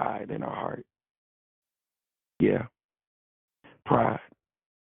of pride in our heart. Yeah, pride.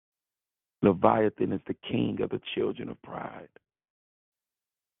 Leviathan is the king of the children of pride.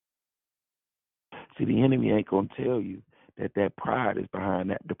 See, the enemy ain't going to tell you that pride is behind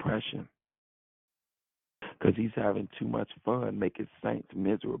that depression, because he's having too much fun making saints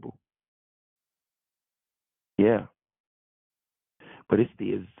miserable. Yeah. But it's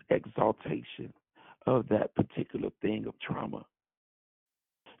the exaltation of that particular thing of trauma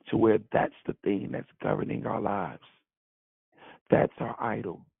to where that's the thing that's governing our lives. That's our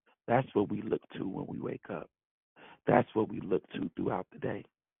idol. That's what we look to when we wake up. That's what we look to throughout the day.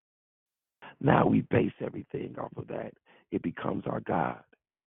 Now we base everything off of that. It becomes our God.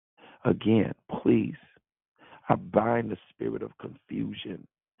 Again, please, I bind the spirit of confusion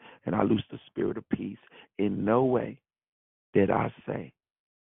and I loose the spirit of peace. In no way did I say,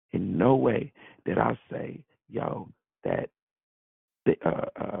 yo, that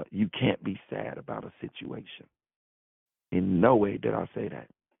you can't be sad about a situation. In no way did I say that.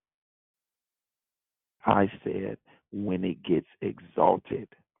 I said when it gets exalted,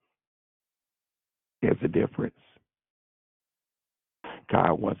 there's a difference.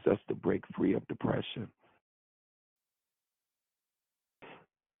 God wants us to break free of depression.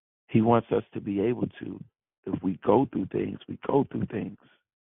 He wants us to be able to, if we go through things, we go through things.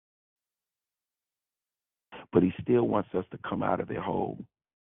 But he still wants us to come out of it whole.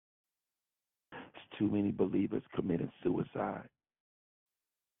 There's too many believers committing suicide.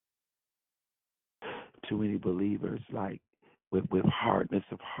 Too many believers with hardness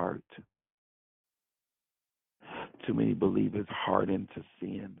of heart. Too many believers hardened to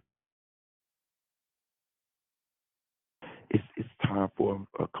sin. It's time for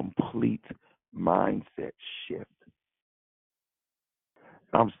a complete mindset shift.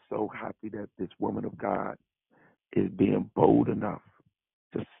 I'm so happy that this woman of God is being bold enough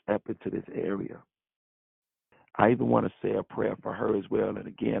to step into this area. I even want to say a prayer for her as well. And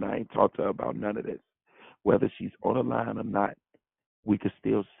again, I ain't talked to her about none of this. Whether she's on the line or not, we could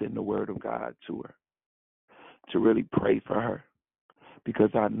still send the word of God to her to really pray for her. Because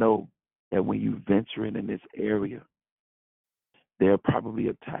I know that when you venture in this area, there are probably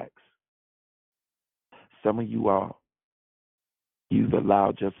attacks. Some of you all, you've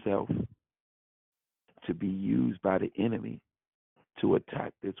allowed yourself to be used by the enemy to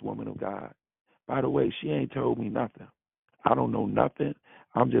attack this woman of God. By the way, she ain't told me nothing. I don't know nothing.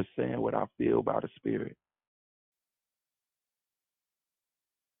 I'm just saying what I feel by the Spirit.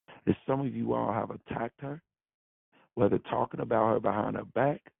 If some of you all have attacked her, whether talking about her behind her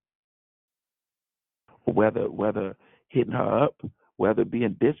back, or whether hitting her up, whether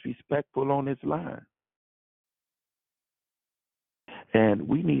being disrespectful on this line. And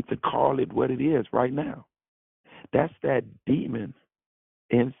we need to call it what it is right now. That's that demon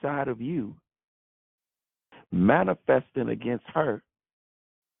inside of you manifesting against her,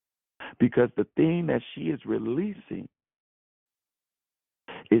 because the thing that she is releasing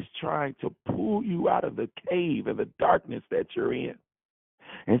is trying to pull you out of the cave and the darkness that you're in.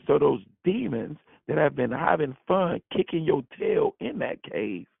 And so those demons that have been having fun kicking your tail in that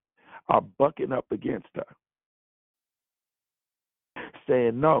cave are bucking up against her,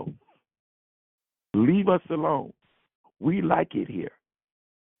 saying, no, leave us alone. We like it here.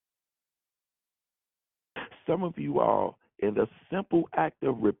 Some of you all, in the simple act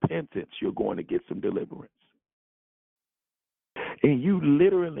of repentance, you're going to get some deliverance. And you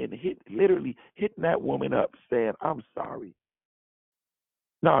literally hitting that woman up saying, I'm sorry.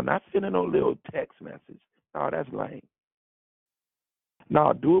 No, not sending no little text message. No, that's lame.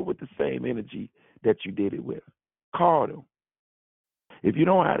 No, do it with the same energy that you did it with. Call them. If you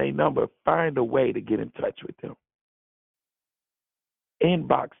don't have their number, find a way to get in touch with them.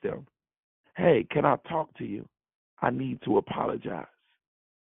 Inbox them. Hey, can I talk to you? I need to apologize.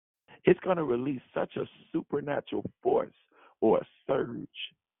 It's going to release such a supernatural force or a surge.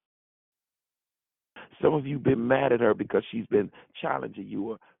 Some of you have been mad at her because she's been challenging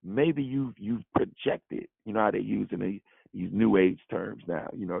you, or maybe you've projected. You know how they're using these new age terms now,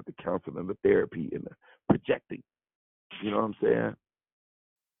 the counseling, the therapy, and the projecting. You know what I'm saying?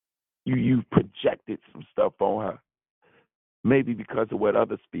 You've projected some stuff on her, maybe because of what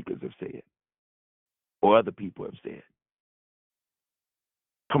other speakers have said or other people have said.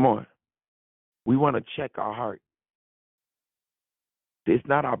 Come on. We want to check our heart. It's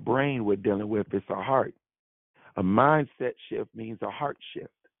not our brain we're dealing with, it's our heart. A mindset shift means a heart shift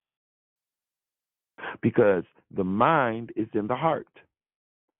because the mind is in the heart.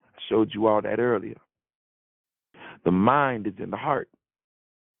 I showed you all that earlier. The mind is in the heart.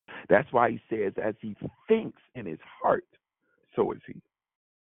 That's why he says, as he thinks in his heart, so is he.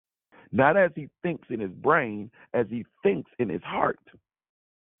 Not as he thinks in his brain, as he thinks in his heart.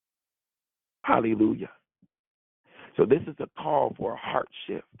 Hallelujah. So this is a call for a heart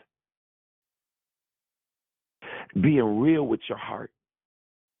shift. Being real with your heart.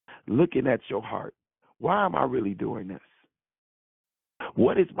 Looking at your heart. Why am I really doing this?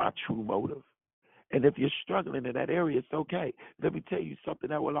 What is my true motive? And if you're struggling in that area, it's okay. Let me tell you something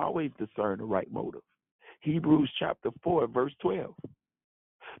that will always discern the right motive. Hebrews chapter 4, verse 12.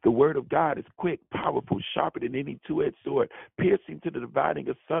 The word of God is quick, powerful, sharper than any two-edged sword, piercing to the dividing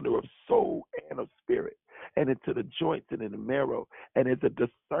asunder of soul and of spirit, and into the joints and in the marrow, and is a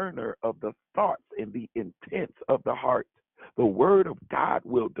discerner of the thoughts and the intents of the heart. The word of God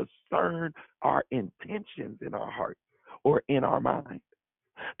will discern our intentions in our heart or in our mind.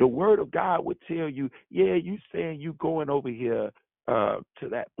 The word of God would tell you, yeah, you saying you going over here to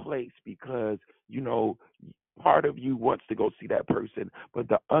that place because, part of you wants to go see that person, but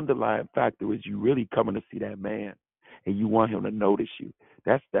the underlying factor is you really coming to see that man and you want him to notice you.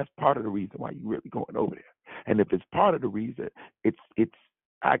 That's part of the reason why you really going over there. And if it's part of the reason, it's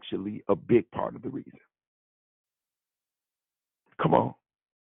actually a big part of the reason. Come on.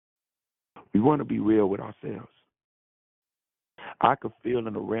 We want to be real with ourselves. I could feel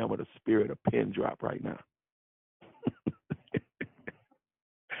in the realm of the spirit a pin drop right now.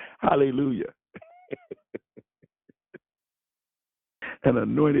 Hallelujah. An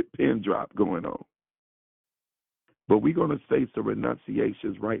anointed pin drop going on. But we're going to say some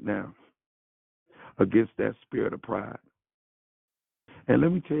renunciations right now against that spirit of pride. And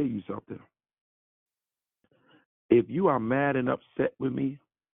let me tell you something. If you are mad and upset with me,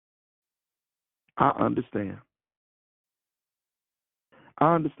 I understand.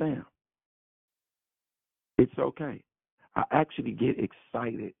 I understand. It's okay. I actually get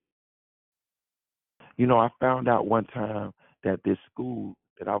excited. I found out one time that this school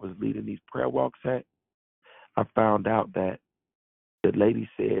that I was leading these prayer walks at, I found out that the lady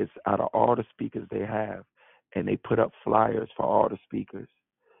says out of all the speakers they have, and they put up flyers for all the speakers,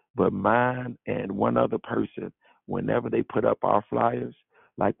 but mine and one other person, whenever they put up our flyers,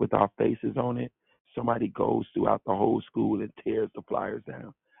 like with our faces on it, somebody goes throughout the whole school and tears the flyers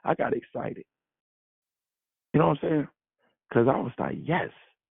down. I got excited. You know what I'm saying? Because I was like, yes.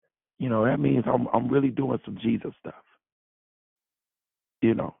 That means I'm really doing some Jesus stuff.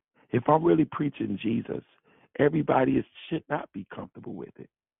 If I'm really preaching Jesus, everybody should not be comfortable with it.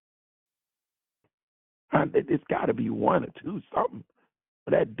 It's got to be one or two, something.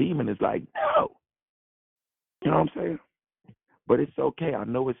 But that demon is like, no. You know what I'm saying? But it's okay. I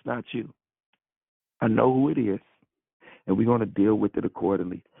know it's not you. I know who it is, and we're going to deal with it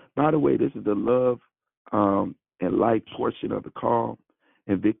accordingly. By the way, this is the love and light portion of the call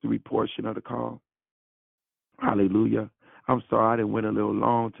and victory portion of the call. Hallelujah. I'm sorry I didn't went a little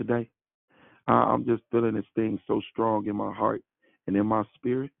long today. I'm just feeling this thing so strong in my heart and in my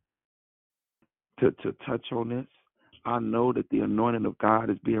spirit to touch on this. I know that the anointing of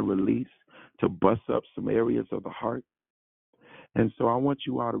God is being released to bust up some areas of the heart. And so I want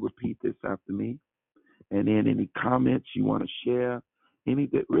you all to repeat this after me. And then any comments you want to share,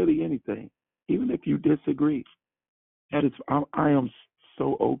 really anything, even if you disagree, I am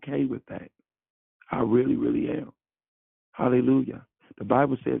so okay with that. I really, really am. Hallelujah. The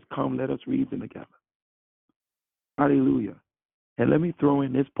Bible says, come, let us reason together. Hallelujah. And let me throw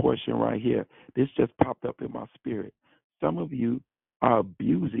in this portion right here. This just popped up in my spirit. Some of you are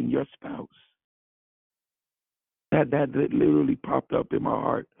abusing your spouse. That literally popped up in my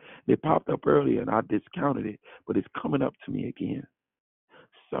heart. It popped up earlier and I discounted it, but it's coming up to me again.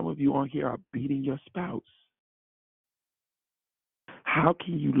 Some of you on here are beating your spouse. How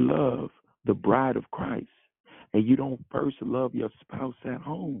can you love the bride of Christ and you don't first love your spouse at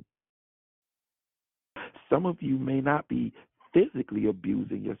home? Some of you may not be physically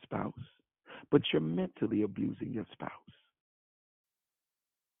abusing your spouse, but you're mentally abusing your spouse.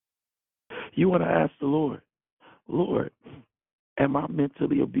 You want to ask the Lord, Lord, am I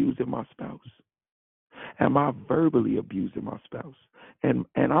mentally abusing my spouse? Am I verbally abusing my spouse? And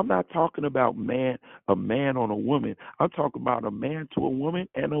I'm not talking about a man on a woman. I'm talking about a man to a woman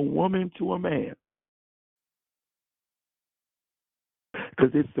and a woman to a man.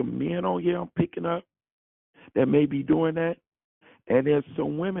 Because there's some men on here I'm picking up that may be doing that, and there's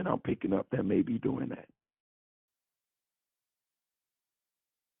some women I'm picking up that may be doing that.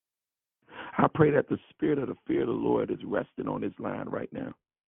 I pray that the spirit of the fear of the Lord is resting on this line right now.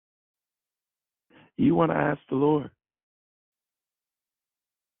 You want to ask the Lord,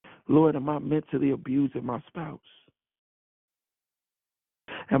 Lord, am I mentally abusing my spouse?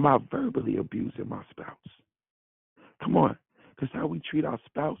 Am I verbally abusing my spouse? Come on, because how we treat our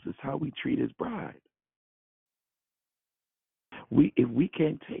spouse is how we treat his bride. If we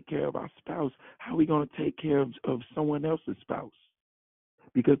can't take care of our spouse, how are we going to take care of someone else's spouse?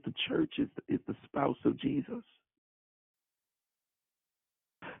 Because the church is the spouse of Jesus.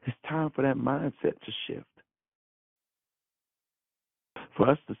 It's time for that mindset to shift. For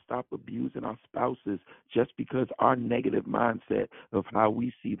us to stop abusing our spouses just because our negative mindset of how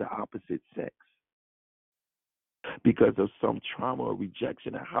we see the opposite sex. Because of some trauma or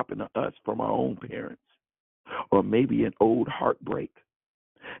rejection that happened to us from our own parents. Or maybe an old heartbreak.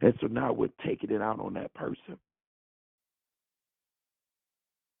 And so now we're taking it out on that person.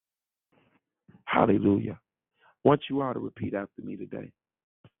 Hallelujah. I want you all to repeat after me today.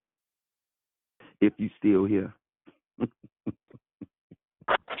 If you're still here.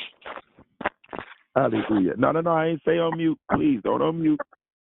 Hallelujah. No, I ain't say on mute. Please don't unmute.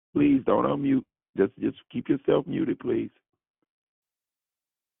 Please don't unmute. Just keep yourself muted, please.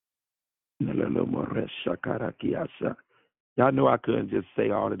 Y'all know I couldn't just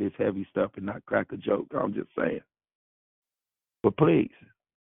say all of this heavy stuff and not crack a joke. I'm just saying. But please,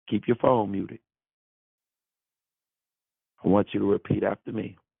 keep your phone muted. I want you to repeat after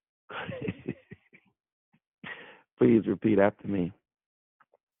me. Please repeat after me.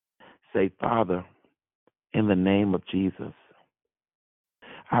 Say, Father, in the name of Jesus,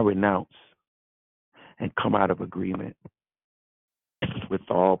 I renounce and come out of agreement with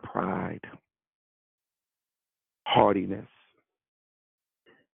all pride, haughtiness,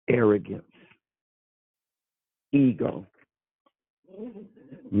 arrogance, ego,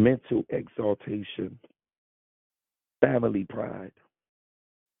 mental exaltation, family pride,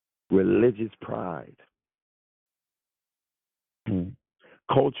 religious pride,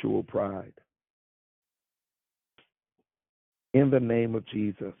 cultural pride. In the name of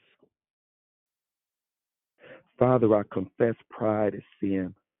Jesus, Father, I confess pride is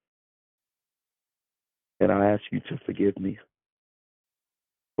sin, and I ask you to forgive me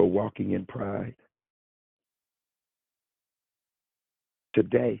for walking in pride.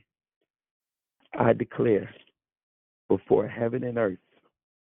 Today, I declare before heaven and earth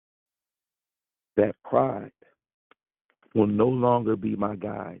that pride will no longer be my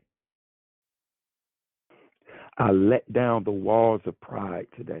guide. I let down the walls of pride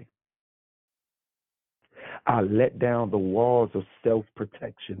today. I let down the walls of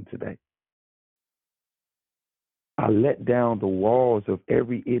self-protection today. I let down the walls of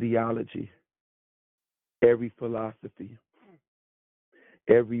every ideology, every philosophy,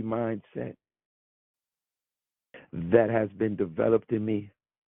 every mindset that has been developed in me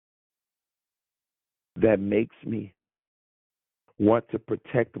that makes me want to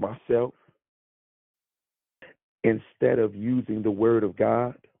protect myself instead of using the word of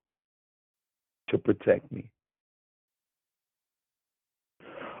God to protect me.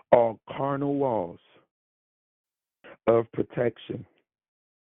 All carnal walls of protection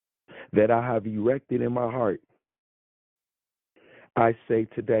that I have erected in my heart, I say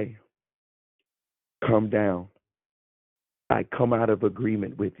today, come down. I come out of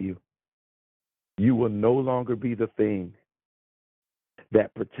agreement with you. You will no longer be the thing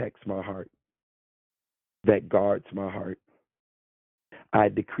that protects my heart, that guards my heart. I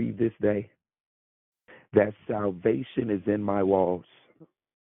decree this day that salvation is in my walls,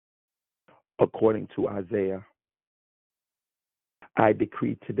 according to Isaiah. I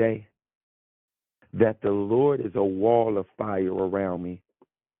decree today that the Lord is a wall of fire around me.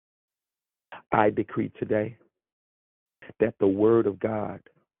 I decree today that the word of God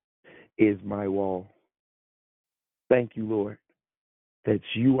is my wall. Thank you, Lord, that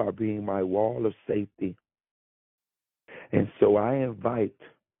you are being my wall of safety. And so I invite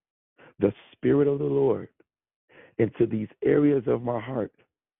the Spirit of the Lord into these areas of my heart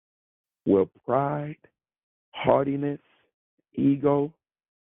where pride, haughtiness, ego,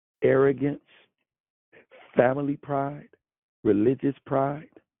 arrogance, family pride, religious pride,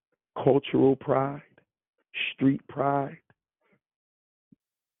 cultural pride, street pride,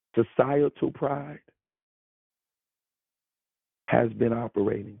 societal pride has been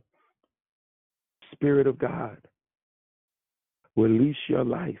operating. Spirit of God, release your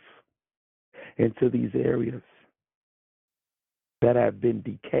life into these areas that have been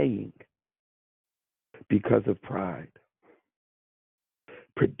decaying because of pride.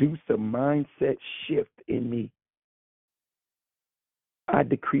 Produce a mindset shift in me. I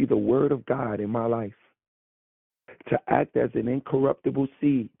decree the word of God in my life to act as an incorruptible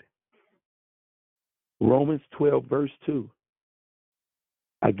seed. Romans 12, verse 2.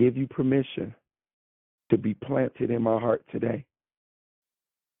 I give you permission to be planted in my heart today.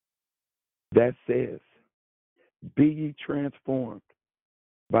 That says, be ye transformed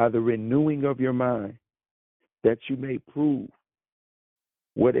by the renewing of your mind, that you may prove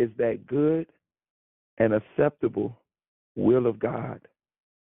what is that good and acceptable will of God.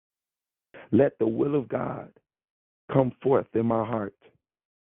 Let the will of God come forth in my heart.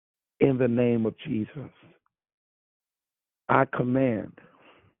 In the name of Jesus, I command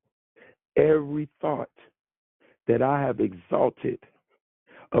every thought that I have exalted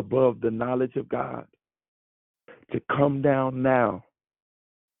above the knowledge of God to come down now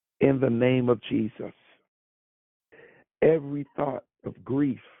in the name of Jesus. Every thought of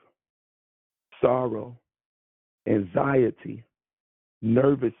grief, sorrow, anxiety,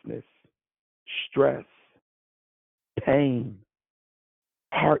 nervousness, stress, pain,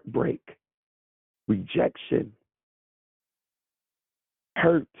 heartbreak, rejection,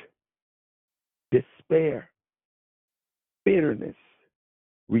 hurt, despair, bitterness,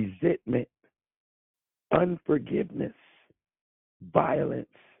 resentment, unforgiveness, violence.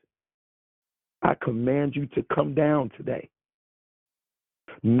 I command you to come down today.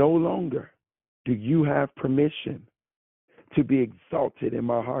 No longer do you have permission to be exalted in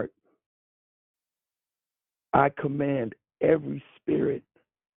my heart. I command every spirit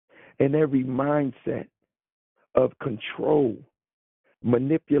and every mindset of control,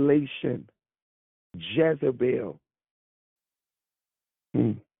 manipulation, Jezebel,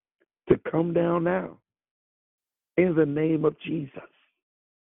 to come down now in the name of Jesus.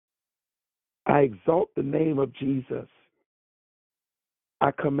 I exalt the name of Jesus.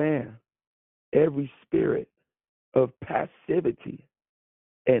 I command every spirit of passivity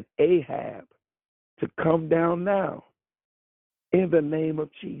and Ahab to come down now in the name of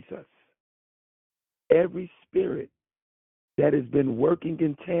Jesus. Every spirit that has been working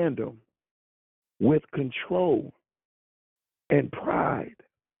in tandem with control and pride,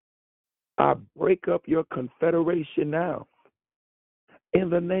 I break up your confederation now in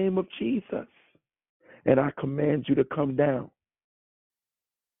the name of Jesus, and I command you to come down.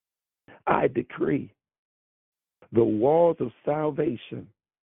 I decree the walls of salvation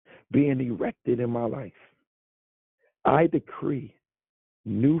being erected in my life. I decree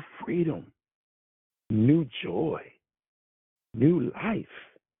new freedom, new joy, new life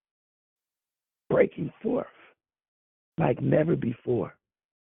breaking forth like never before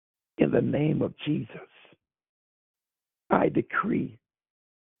in the name of Jesus. I decree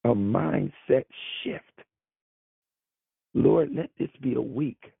a mindset shift. Lord, let this be a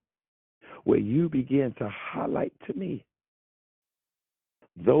week where you begin to highlight to me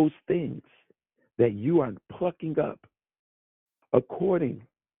those things that you are plucking up according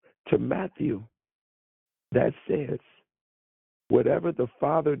to Matthew that says, whatever the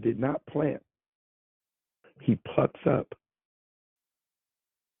Father did not plant, he plucks up.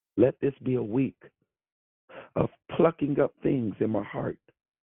 Let this be a week of plucking up things in my heart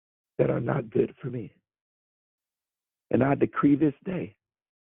that are not good for me. And I decree this day,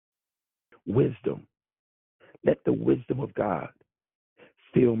 wisdom. Let the wisdom of God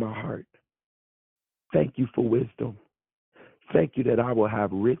fill my heart. Thank you for wisdom. Thank you that I will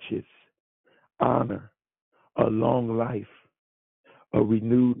have riches, honor, a long life, a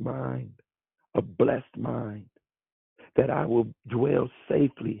renewed mind, a blessed mind, that I will dwell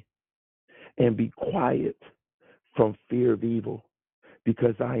safely and be quiet from fear of evil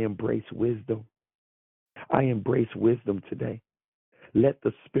because I embrace wisdom. I embrace wisdom today. Let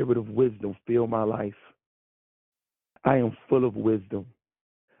the spirit of wisdom fill my life. I am full of wisdom.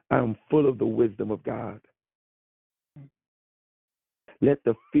 I am full of the wisdom of God. Let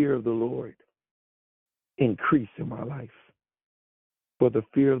the fear of the Lord increase in my life. For the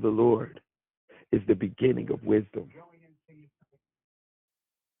fear of the Lord is the beginning of wisdom.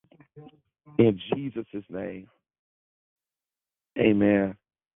 In Jesus' name, amen.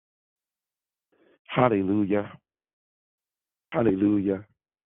 Hallelujah. Hallelujah.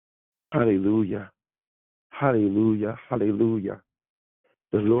 Hallelujah. Hallelujah. Hallelujah.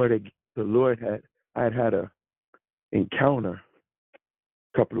 I had a encounter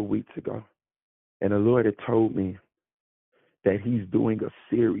a couple of weeks ago, and the Lord had told me that he's doing a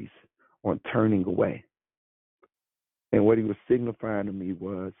series on turning away. And what he was signifying to me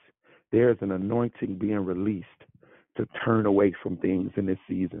was there's an anointing being released to turn away from things in this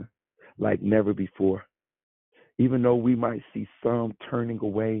season like never before. Even though we might see some turning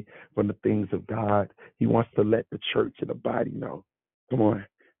away from the things of God, he wants to let the church and the body know Come on.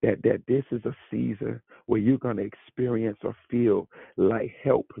 That this is a season where you're going to experience or feel like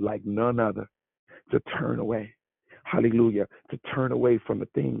help like none other, to turn away. Hallelujah. To turn away from the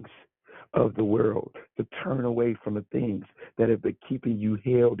things of the world, to turn away from the things that have been keeping you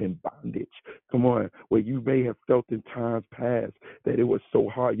held in bondage. Come on, where you may have felt in times past that it was so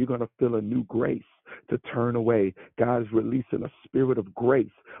hard, you're going to feel a new grace to turn away. God is releasing a spirit of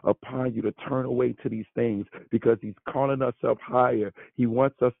grace upon you to turn away to these things because He's calling us up higher. He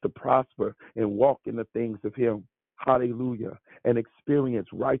wants us to prosper and walk in the things of Him. Hallelujah. And experience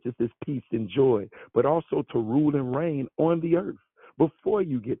righteousness, peace, and joy, but also to rule and reign on the earth before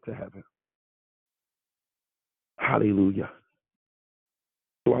you get to heaven. Hallelujah.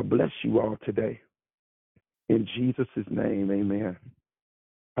 So I bless you all today. In Jesus' name, amen.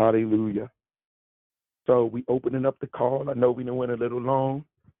 Hallelujah. So we opening up the call. I know we done went a little long.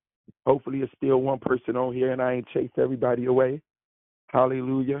 Hopefully it's still one person on here and I ain't chased everybody away.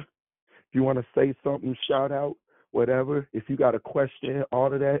 Hallelujah. If you want to say something, shout out, whatever. If you got a question,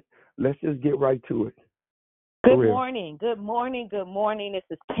 all of that, let's just get right to it. Good morning. Good morning. Good morning. This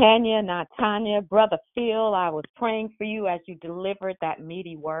is Tanya, not Tanya. Brother Phil, I was praying for you as you delivered that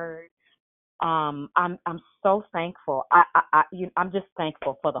meaty word. I'm so thankful. I'm just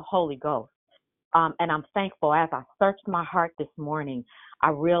thankful for the Holy Ghost. And I'm thankful as I searched my heart this morning, I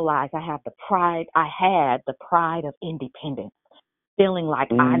realized I had the pride of independence, feeling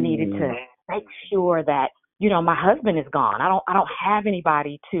like I needed to make sure that, my husband is gone. I don't have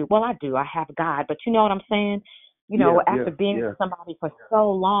anybody to, well, I do. I have God, but you know what I'm saying? After being with somebody for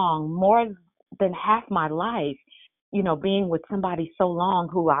so long, more than half my life, being with somebody so long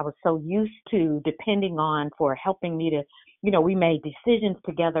who I was so used to depending on for helping me to, we made decisions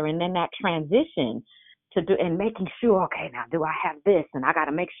together, and then that transition to do and making sure, okay, now do I have this? And I got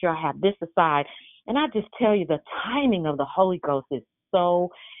to make sure I have this aside. And I just tell you, the timing of the Holy Ghost is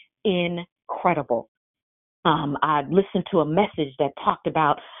so incredible. I listened to a message that talked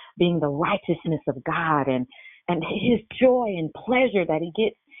about being the righteousness of God and His joy and pleasure that He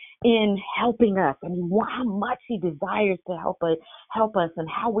gets in helping us, and how much He desires to help us, and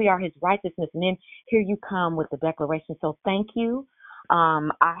how we are His righteousness. And then here you come with the declaration. So thank you.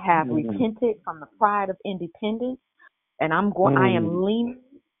 I have repented from the pride of independence, and I am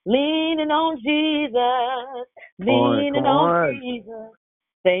leaning on Jesus, leaning on Jesus,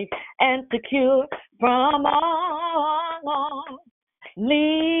 safe and secure from all.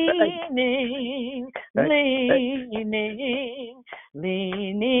 Leaning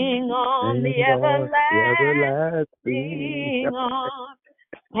on the everlasting arms.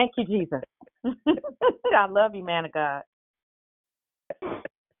 Thank you, Jesus. I love you, man of God.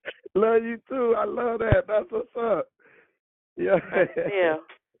 Love you too. I love that. That's what's up. Yeah.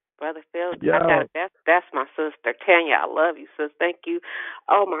 Brother Phil, yeah. That's my sister Tanya. I love you, sis. Thank you.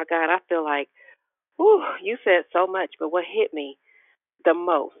 Oh my God, I feel like, you said so much, but what hit me the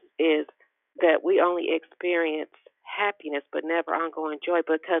most is that we only experience happiness but never ongoing joy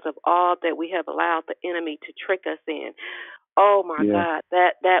because of all that we have allowed the enemy to trick us in. Oh my God,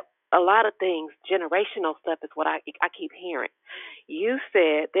 that a lot of things, generational stuff is what I keep hearing. You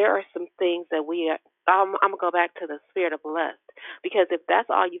said there are some things that I'm going to go back to the spirit of lust, because if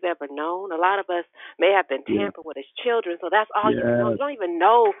that's all you've ever known, a lot of us may have been tampered with as children, so that's all you know. You don't even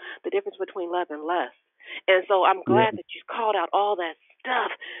know the difference between love and lust. And so I'm glad that you called out all that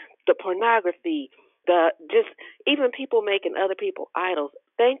stuff, the pornography, the just even people making other people idols.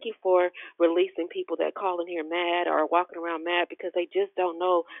 Thank you for releasing people that call in here mad or walking around mad because they just don't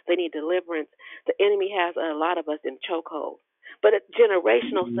know they need deliverance. The enemy has a lot of us in chokehold. But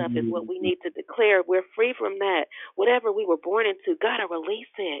generational stuff is what we need to declare. We're free from that. Whatever we were born into, gotta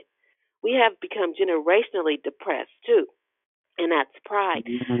release it. We have become generationally depressed too. And that's pride.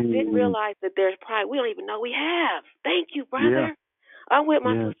 Didn't realize that there's pride. We don't even know we have. Thank you, brother. I'm with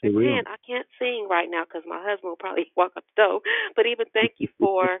my sister Ken. I can't sing right now because my husband will probably walk up the door. But even thank you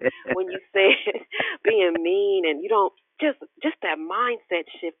for when you said being mean, and you don't just that mindset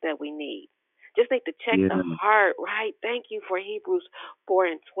shift that we need. Just need to check the heart, right? Thank you for Hebrews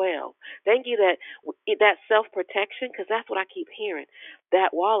 4:12. Thank you that self-protection, because that's what I keep hearing.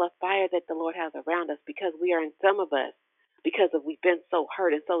 That wall of fire that the Lord has around us, because we are in some of us, because we've been so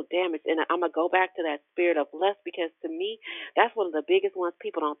hurt and so damaged. And I'm going to go back to that spirit of lust, because to me, that's one of the biggest ones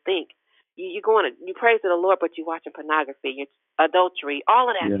people don't think. You praise the Lord, but you're watching pornography, adultery, all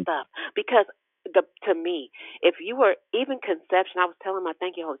of that stuff. Because to me, if you were even conception, I was telling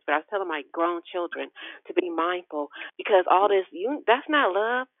thank you, Holy Spirit, I was telling my grown children to be mindful, because all this, that's not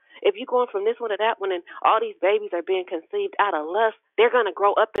love. If you're going from this one to that one and all these babies are being conceived out of lust, they're going to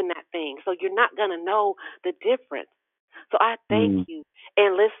grow up in that thing. So you're not going to know the difference. So I thank you.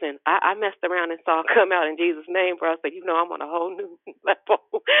 And listen, I messed around and saw it come out in Jesus' name, bro. So you know I'm on a whole new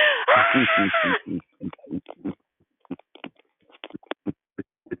level.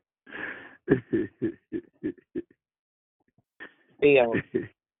 Theo.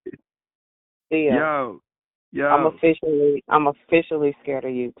 Yo. I'm officially scared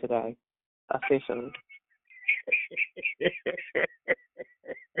of you today. Officially.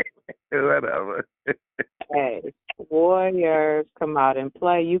 Whatever. Hey, Warriors, come out and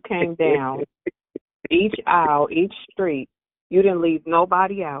play. You came down each aisle, each street. You didn't leave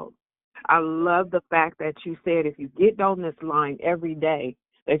nobody out. I love the fact that you said if you get on this line every day,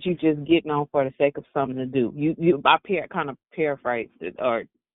 that you just getting on for the sake of something to do. Kind of paraphrased it, or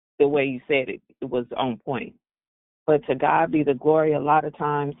the way you said it was on point. But to God be the glory. A lot of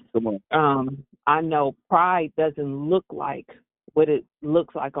times, I know pride doesn't look like what it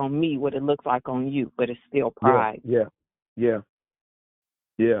looks like on me, what it looks like on you, but it's still pride. Yeah.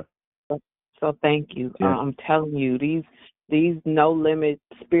 So thank you. Yeah. I'm telling you, these no limit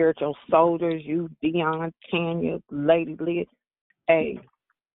spiritual soldiers, you Dion, Tanya, Lady Leah, hey,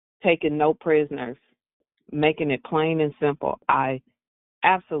 taking no prisoners, making it plain and simple. I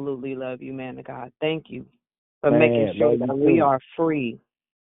absolutely love you, man of God. Thank you for making sure that we are free,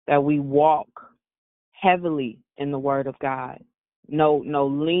 that we walk heavily in the Word of God. No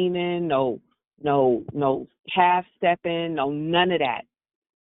leaning, no half stepping, no none of that.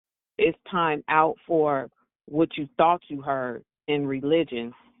 It's time out for what you thought you heard in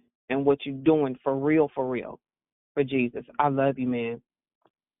religion and what you're doing for real, for Jesus. I love you, man.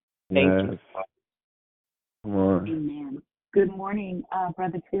 Thank you. Come on. Amen. Good morning,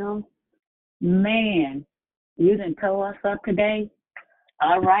 Brother Phil. Man, you didn't tow us up today.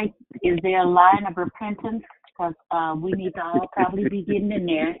 All right. Is there a line of repentance? Because we need to all probably be getting in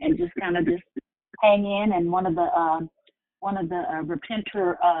there and just kind of just hang in. And one of the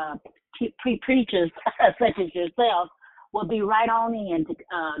repenter preachers, such as yourself, will be right on in to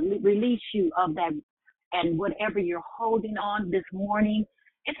release you of that and whatever you're holding on this morning.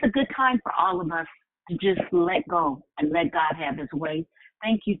 It's a good time for all of us to just let go and let God have his way.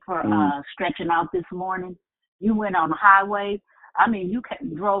 Thank you for stretching out this morning. You went on the highway. I mean, you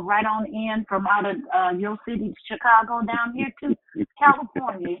drove right on in from out of your city, Chicago, down here to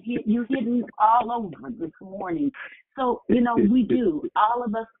California. You hidden all over this morning. So, we do. All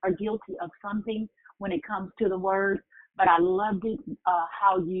of us are guilty of something when it comes to the word. But I loved it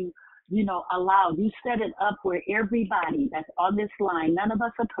how you allowed. You set it up where everybody that's on this line, none of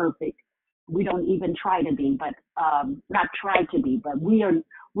us are perfect. We don't even try to be, but not try to be, but we're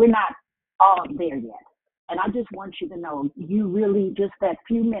not all there yet. And I just want you to know, you really, just that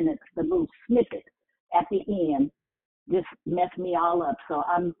few minutes, the little snippet at the end, just messed me all up. So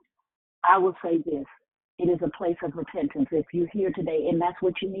I will say this: it is a place of repentance. If you're here today, and that's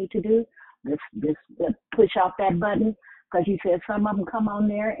what you need to do, just push off that button, because you said some of them come on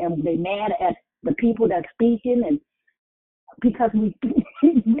there and they're mad at the people that's speaking, and because we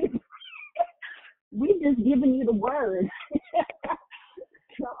just giving you the word.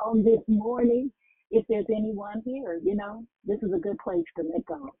 So on this morning, if there's anyone here, this is a good place to let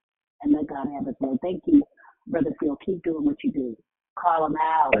go and let God have his way. Thank you, Brother Phil. Keep doing what you do. Call them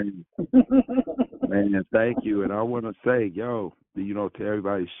out. Man, thank you. And I want to say, to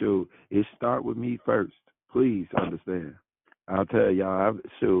everybody, it start with me first. Please understand. I'll tell y'all,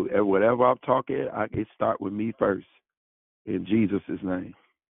 whatever I'm talking, it start with me first. In Jesus' name.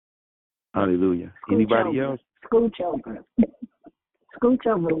 Hallelujah. Anybody else? Scooch over. Scooch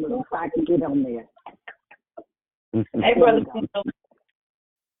over a little so I can get on there. Hey, Brother Phil.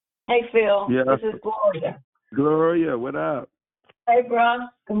 Hey, Phil. Yeah. This is Gloria. Gloria, what up? Hey, bro.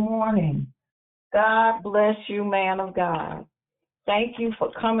 Good morning. God bless you, man of God. Thank you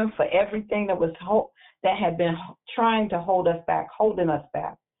for coming for everything that had been trying to holding us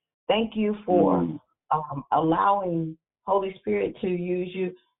back. Thank you for allowing Holy Spirit to use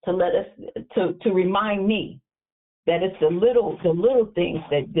you to let us to remind me that it's the little things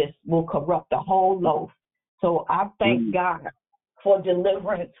that this will corrupt the whole loaf. So I thank God for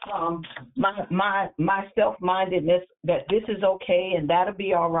deliverance from my self-mindedness, that this is okay and that'll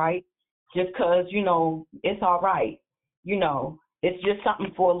be all right, just because, it's all right. It's just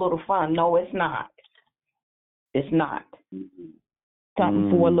something for a little fun. No, it's not. It's not.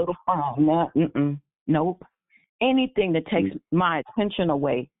 Something for a little fun. Nope. Anything that takes my attention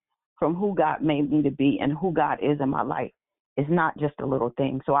away from who God made me to be and who God is in my life is not just a little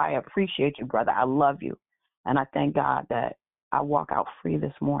thing. So I appreciate you, brother. I love you. And I thank God that I walk out free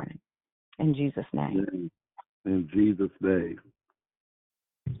this morning. In Jesus' name. In Jesus' name.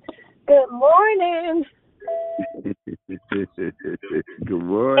 Good morning. Good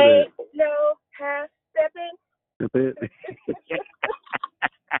morning. Ain't no half stepping.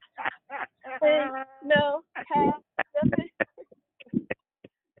 Ain't no half stepping.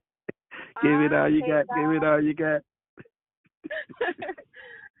 Give it all you got. Give it all you got.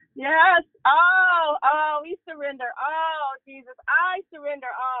 Yes. Oh, we surrender all, Jesus. I surrender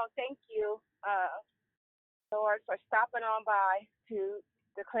all. Thank you, Lord, for stopping on by to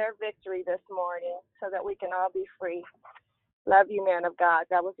declare victory this morning so that we can all be free. Love you, man of God.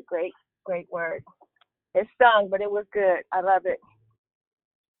 That was a great, great word. It stung, but it was good. I love it.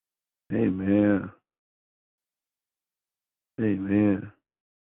 Amen. Amen.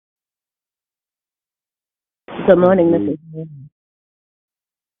 Good morning, Mrs.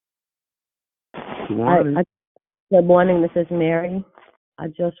 Good morning. Good morning, Mrs. Mary. I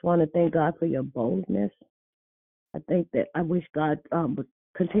just want to thank God for your boldness. I wish God would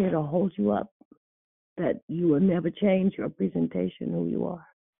continue to hold you up, that you will never change your presentation, who you are.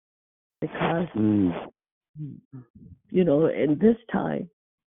 Because, in this time,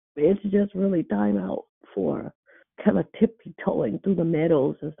 it's just really time out for kind of tippy-toeing through the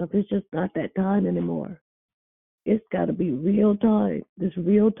meadows and stuff. It's just not that time anymore. It's got to be real time. This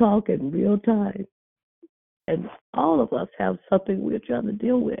real talk and real time. And all of us have something we're trying to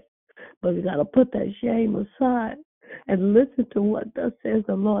deal with. But we got to put that shame aside and listen to what thus says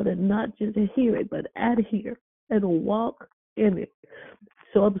the Lord, and not just hear it, but adhere and walk in it.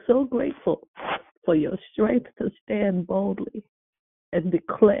 So I'm so grateful for your strength to stand boldly and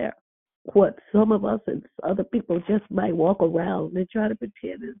declare what some of us and other people just might walk around and try to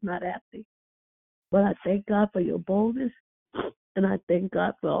pretend is not happening. But I thank God for your boldness, and I thank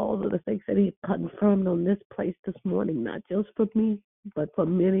God for all of the things that He confirmed on this place this morning, not just for me, but for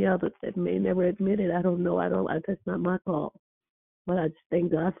many others that may never admit it. I don't know. That's not my call. But I just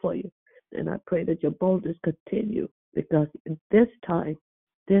thank God for you. And I pray that your boldness continue, because at this time,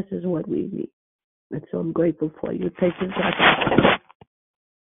 this is what we need. And so I'm grateful for you. Take this back.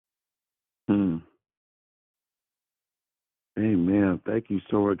 Amen. Thank you,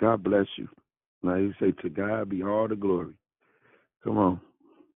 Sora. God bless you. Now you say, to God be all the glory. Come on.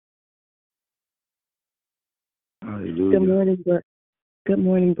 Hallelujah. Good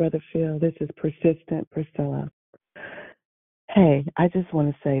morning, Brother Phil. This is Persistent Priscilla. Hey, I just want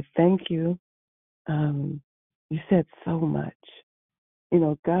to say thank you. You said so much.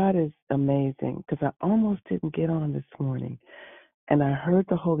 God is amazing, because I almost didn't get on this morning. And I heard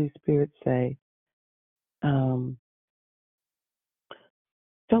the Holy Spirit say,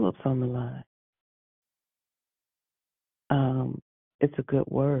 Philip's on the line. It's a good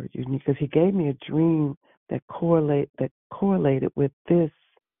word, because he gave me a dream that correlated with this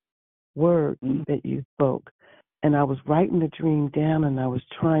word that you spoke. And I was writing the dream down, and I was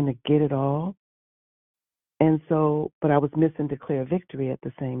trying to get it all. And so, but I was missing declare victory at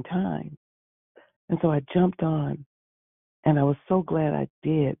the same time. And so I jumped on, and I was so glad I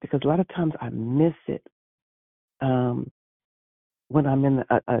did, because a lot of times I miss it when I'm in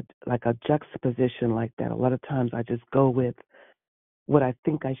a juxtaposition like that. A lot of times I just go with what I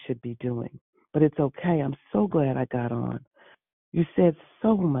think I should be doing. But it's okay. I'm so glad I got on. You said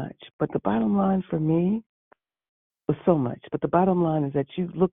so much, but the bottom line for me was so much. But the bottom line is that you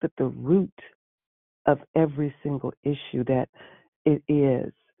looked at the root of every single issue that it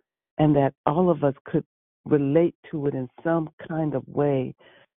is, and that all of us could relate to it in some kind of way,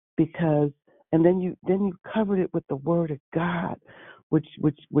 because and then you covered it with the word of God, which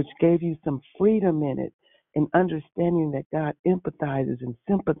gave you some freedom in it, and understanding that God empathizes and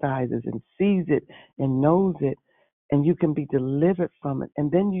sympathizes and sees it and knows it, and you can be delivered from it.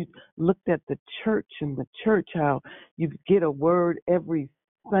 And then you looked at the church, and the church, how you get a word every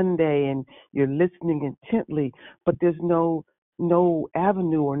Sunday and you're listening intently, but there's no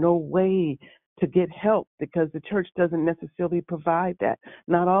avenue or no way to get help, because the church doesn't necessarily provide that.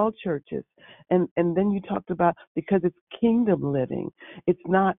 Not all churches. And then you talked about, because it's kingdom living. It's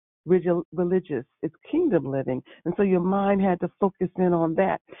not religious. It's kingdom living. And so your mind had to focus in on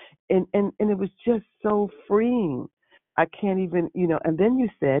that. And it was just so freeing. I can't even, and then you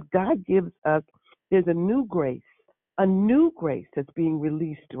said God gives us, there's a new grace that's being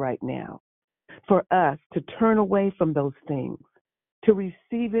released right now for us to turn away from those things, to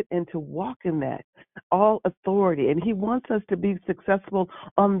receive it and to walk in that, all authority. And He wants us to be successful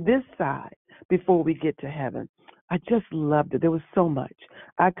on this side before we get to heaven. I just loved it. There was so much.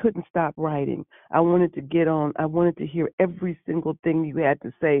 I couldn't stop writing. I wanted to get on. I wanted to hear every single thing you had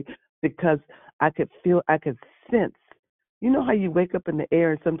to say, because I could sense. You know how you wake up in the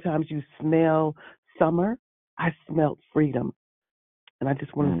air and sometimes you smell summer? I smelled freedom. And I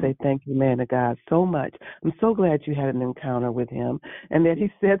just want to say thank you, man of God, so much. I'm so glad you had an encounter with him and that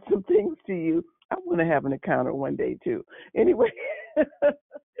he said some things to you. I want to have an encounter one day, too. Anyway,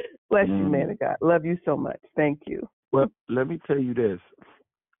 bless you, man of God. Love you so much. Thank you. Well, let me tell you this.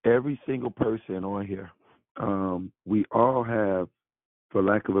 Every single person on here, we all have, for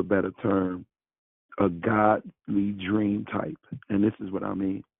lack of a better term, a godly dream type. And this is what I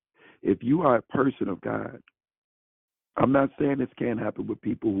mean. If you are a person of God, I'm not saying this can't happen with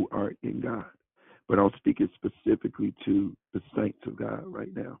people who aren't in God, but I'm speaking specifically to the saints of God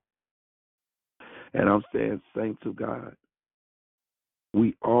right now. And I'm saying, saints of God,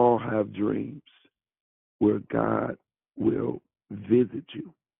 we all have dreams where God will visit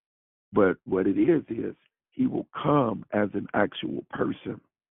you. But what it is he will come as an actual person.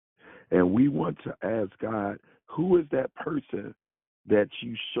 And we want to ask God, who is that person that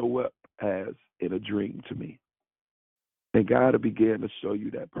you show up as in a dream to me? And God will begin to show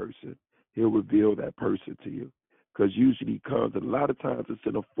you that person. He'll reveal that person to you. Because usually he comes, and a lot of times it's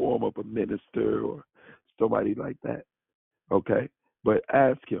in the form of a minister or somebody like that. Okay? But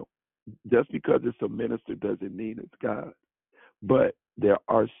ask him. Just because it's a minister doesn't mean it's God. But there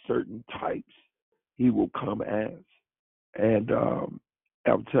are certain types he will come as. And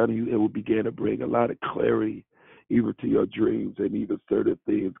I'm telling you, it will begin to bring a lot of clarity even to your dreams and even certain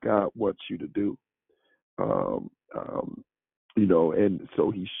things God wants you to do. Um, um, and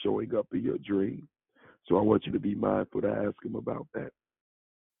so he's showing up in your dream. So I want you to be mindful to ask him about that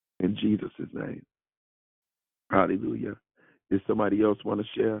in Jesus' name. Hallelujah. Does somebody else want to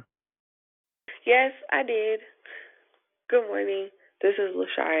share? Yes, I did. Good morning. This is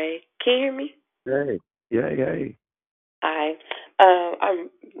LaShare. Can you hear me? Hey. Hey. Hi. I'm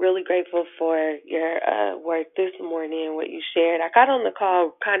really grateful for your work this morning and what you shared. I got on the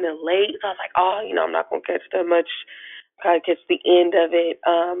call kind of late, so I was like, I'm not going to catch that much, probably catch the end of it.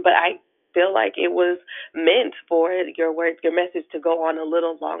 But I feel like it was meant for your work, your message to go on a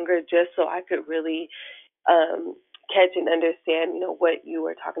little longer just so I could really catch and understand, what you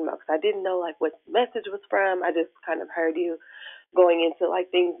were talking about. Because I didn't know, like, what the message was from. I just kind of heard you going into, like,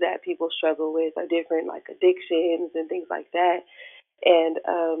 things that people struggle with or different, like, addictions and things like that. And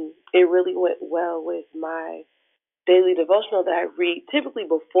it really went well with my daily devotional that I read typically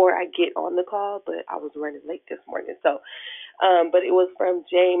before I get on the call, but I was running late this morning. So, but it was from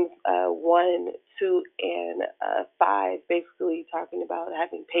James 1, 2, and 5, basically talking about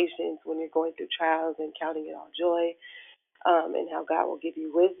having patience when you're going through trials and counting it all joy, and how God will give you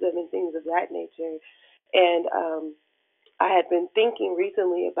wisdom and things of that nature. And I had been thinking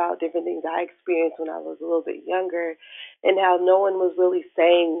recently about different things I experienced when I was a little bit younger and how no one was really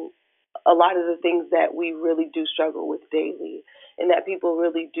saying a lot of the things that we really do struggle with daily and that people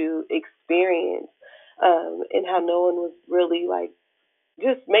really do experience, and how no one was really like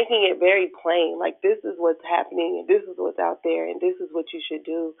just making it very plain, like this is what's happening and this is what's out there and this is what you should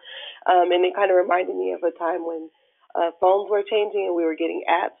do. And it kind of reminded me of a time when phones were changing and we were getting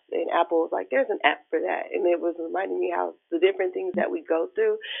apps, and Apple was like, there's an app for that. And it was reminding me how the different things that we go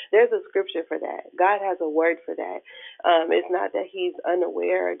through, there's a scripture for that. God has a word for that. It's not that he's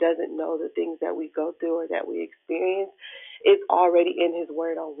unaware or doesn't know the things that we go through or that we experience. It's already in his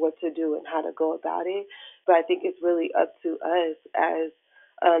word on what to do and how to go about it. But I think it's really up to us as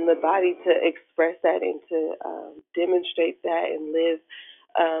the body to express that and to demonstrate that and live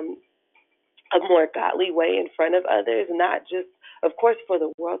um, a more godly way in front of others, not just, of course, for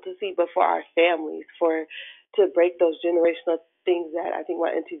the world to see, but for our families, to break those generational things that I think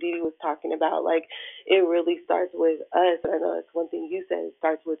what Auntie Dee was talking about. Like, it really starts with us. I know that's one thing you said, it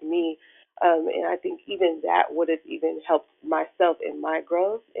starts with me. And I think even that would have even helped myself in my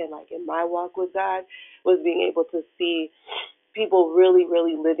growth and like in my walk with God, was being able to see people really,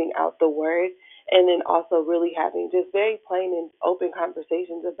 really living out the word, and then also really having just very plain and open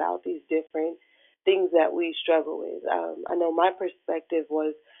conversations about these different things that we struggle with. I know my perspective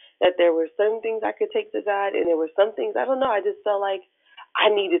was that there were some things I could take to God, and there were some things, I don't know, I just felt like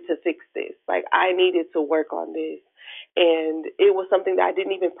I needed to fix this. Like, I needed to work on this. And it was something that I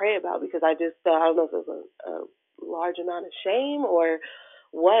didn't even pray about because I just felt, I don't know if it was a large amount of shame or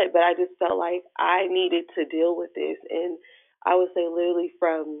what, but I just felt like I needed to deal with this. And I would say literally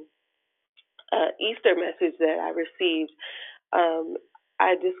from Easter message that I received, um,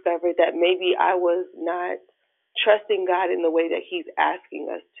 I discovered that maybe I was not trusting God in the way that he's asking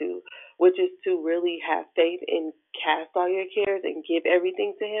us to, which is to really have faith and cast all your cares and give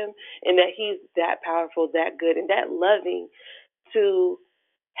everything to him, and that he's that powerful, that good, and that loving to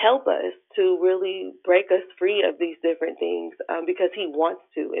help us to really break us free of these different things, because He wants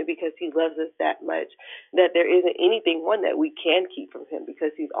to and because He loves us that much, that there isn't anything, one, that we can keep from Him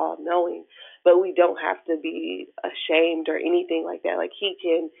because He's all knowing, but we don't have to be ashamed or anything like that. Like you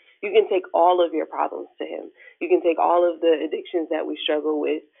can take all of your problems to Him. You can take all of the addictions that we struggle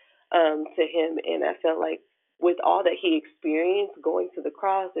with to Him. And I felt like with all that He experienced going to the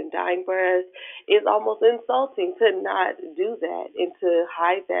cross and dying for us, it's almost insulting to not do that and to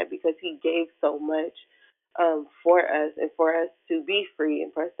hide that because He gave so much for us and for us to be free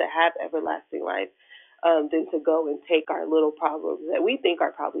and for us to have everlasting life. Than to go and take our little problems that we think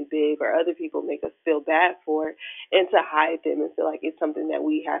are probably big or other people make us feel bad for, and to hide them and feel like it's something that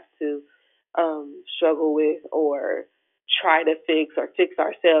we have to struggle with or try to fix or fix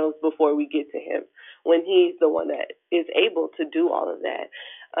ourselves before we get to Him, when He's the one that is able to do all of that.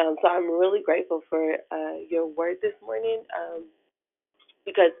 So I'm really grateful for your word this morning,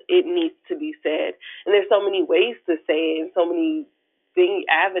 because it needs to be said. And there's so many ways to say it and so many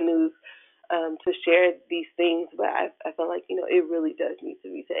avenues to share these things, but I feel like, it really does need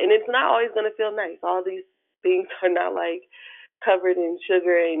to be said. And it's not always going to feel nice. All these things are not like covered in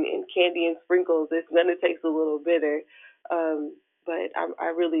sugar and candy and sprinkles. It's going to taste a little bitter. But I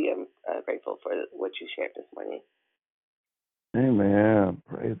really am grateful for what you shared this morning. Amen.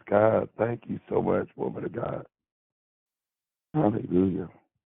 Praise God. Thank you so much, woman of God. Hallelujah.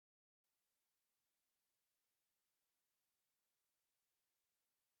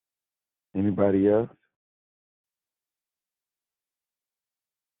 Anybody else?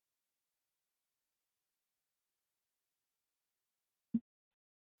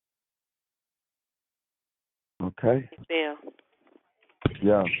 Okay. Bill.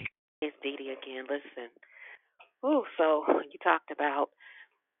 Yeah. It's Dee Dee again. Listen. So you talked about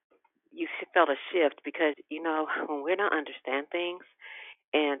you felt a shift because, when we don't understand things,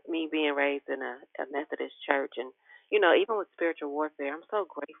 and me being raised in a Methodist church, and, even with spiritual warfare, I'm so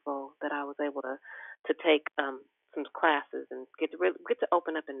grateful that I was able to take some classes and get to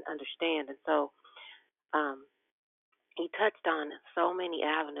open up and understand. And so um, he touched on so many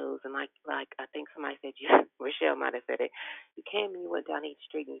avenues, and like I think somebody said, Rochelle might have said it. You came and you went down each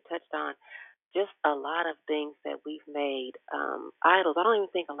street and you touched on just a lot of things that we've made idols. I don't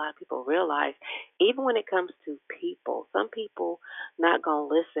even think a lot of people realize, even when it comes to people, some people not going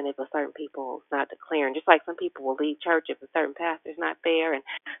to listen if a certain people is not declaring. Just like some people will leave church if a certain pastor's not there. And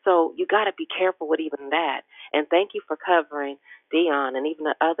so you got to be careful with even that. And thank you for covering Dion and even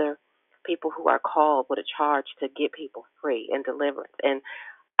the other people who are called with a charge to get people free and deliverance. And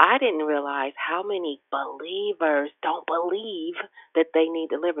I didn't realize how many believers don't believe that they need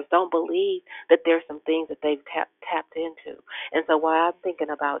deliverance, don't believe that there's some things that they've tapped into. And so while I'm thinking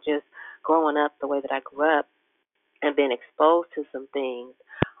about just growing up the way that I grew up and being exposed to some things,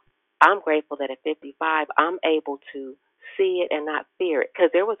 I'm grateful that at 55, I'm able to see it and not fear it. Because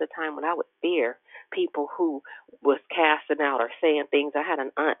there was a time when I would fear people who was casting out or saying things. I had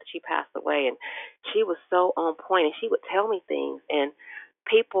an aunt, she passed away, and she was so on point, and she would tell me things, and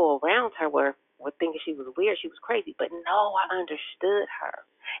people around her were thinking she was weird, she was crazy. But no, I understood her.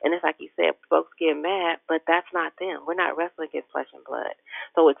 And it's like you said, folks get mad, but that's not them. We're not wrestling against flesh and blood.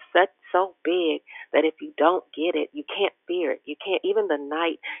 So it's so big that if you don't get it, you can't fear it. You can't, even the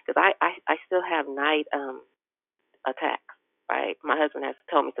night, because I still have night attacks, right? My husband has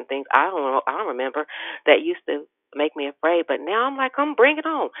told me some things I don't remember that used to make me afraid, but now I'm like, bring it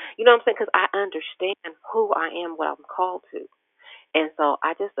on. You know what I'm saying? Because I understand who I am, what I'm called to. And so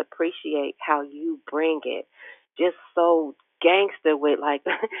I just appreciate how you bring it just so gangster with like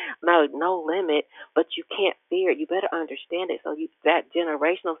no limit, but you can't fear it. You better understand it so that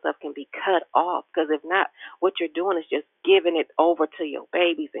generational stuff can be cut off, because if not, what you're doing is just giving it over to your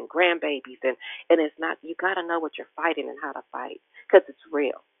babies and grandbabies, and it's not. You got to know what you're fighting and how to fight, because it's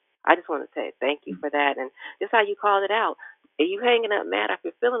real. I just want to say thank you for that, and just how you called it out. If you hanging up mad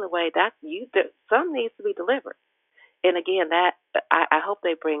after feeling the way, that's you. Some needs to be delivered. And again, that I hope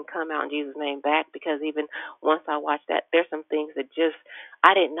they bring "Come Out in Jesus' Name" back, because even once I watched that, there's some things that just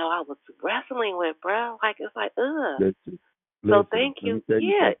I didn't know I was wrestling with, bro. Like it's like, ugh. So thank you.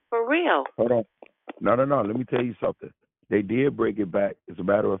 Yeah, for real. Hold on. No. Let me tell you something. They did bring it back. As a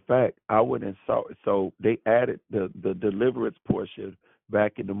matter of fact, I went and saw it. So they added the deliverance portion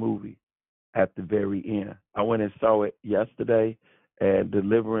back in the movie at the very end. I went and saw it yesterday, and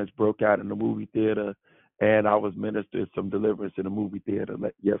deliverance broke out in the movie theater, and I was ministered some deliverance in the movie theater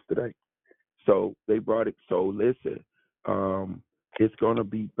yesterday. So they brought it. So listen, it's going to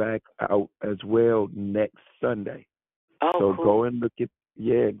be back out as well next Sunday. Oh, so cool. go and look at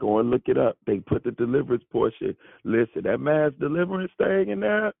Yeah, go and look it up. They put the deliverance portion. Listen, that mass deliverance thing in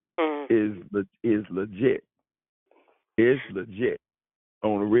there is legit. It's legit.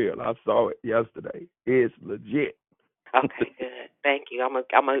 On the real. I saw it yesterday. It's legit. Okay, good. Thank you.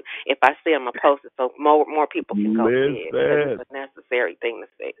 If I see them, I'm gonna post it so more people can go see it because it's a necessary thing to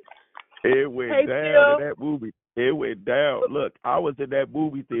see. It went down in that movie. It went down. Look, I was in that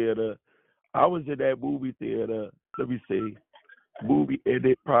movie theater. Let me see. Movie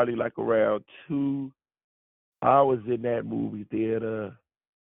ended probably like around 2. I was in that movie theater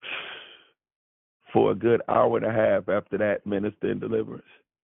for a good hour and a half after that Minister in Deliverance.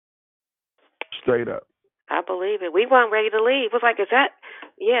 Straight up. I believe it. We weren't ready to leave. It was like, is that?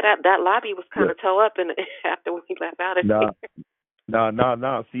 Yeah, that lobby was kind of toe up, and after we left out of there.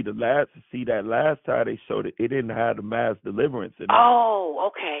 No. See that last time they showed it, it didn't have the mass deliverance in it. Oh,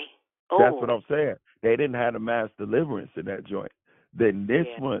 okay. Oh. That's what I'm saying. They didn't have the mass deliverance in that joint. Then this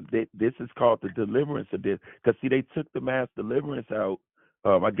one, this is called the deliverance edition. Because see, they took the mass deliverance out.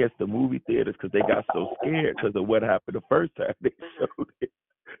 I guess the movie theaters because they got so scared because of what happened the first time they showed it,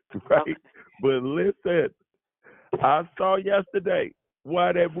 right? Okay. But listen, I saw yesterday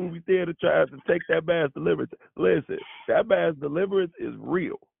why that movie theater tries to take that mass deliverance. Listen, that mass deliverance is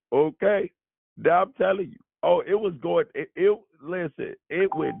real, okay? Now I'm telling you. Oh, it was going. Listen,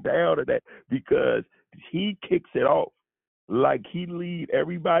 it went down to that because he kicks it off like he lead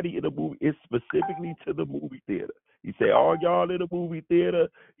everybody in the movie. It's specifically to the movie theater. He say, all y'all in the movie theater.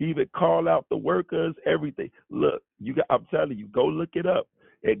 He even call out the workers, everything. Look, I'm telling you, go look it up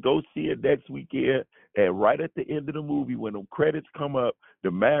and go see it next weekend. And right at the end of the movie, when the credits come up,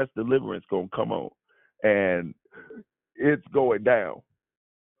 the mass deliverance gonna come on, and it's going down.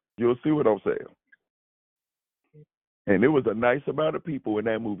 You'll see what I'm saying. And there was a nice amount of people in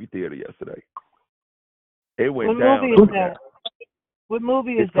that movie theater yesterday. It went down. What movie is that? What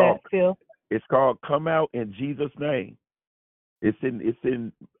movie is that, Phil? It's called Come Out in Jesus' Name. It's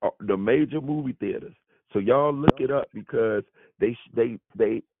in the major movie theaters. So y'all look it up because they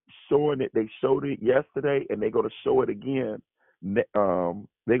showing it. They showed it yesterday, and they're gonna show it again. They're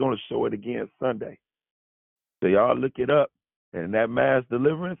gonna show it again Sunday. So y'all look it up, and that mass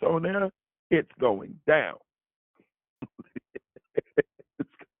deliverance on there, it's going down.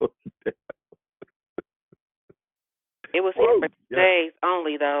 It's going down. It was here for 2 days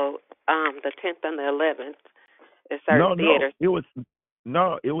only, though. The 10th and the 11th. In certain theaters. It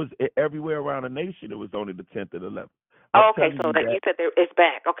was everywhere around the nation. It was only the 10th and 11th. Okay, so that you said it's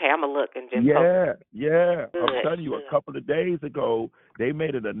back. Okay, I'm gonna look and just. Yeah. I'm telling you, a couple of days ago they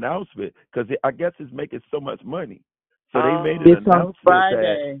made an announcement because I guess it's making so much money. So they made an announcement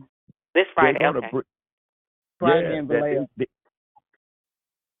Friday. This Friday, Friday in Vallejo.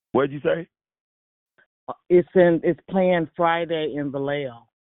 What'd you say? It's playing Friday in Vallejo.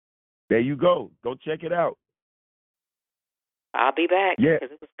 There you go. Go check it out. I'll be back. Yeah,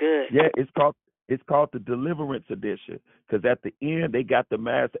 because it was good. Yeah, it's called the Deliverance Edition because at the end they got the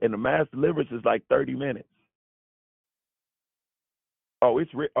mass, and the mass deliverance is like 30 minutes. Oh,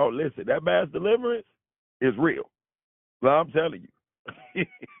 it's real. Oh, listen, that mass deliverance is real. Well, I'm telling you,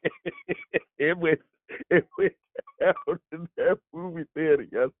 it went down in that movie theater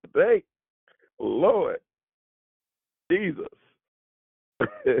yesterday. Lord Jesus.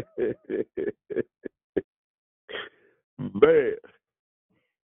 Man.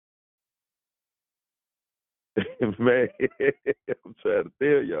 Man, I'm trying to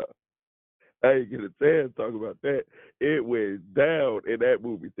tell y'all. I ain't get a chance to talk about that. It went down in that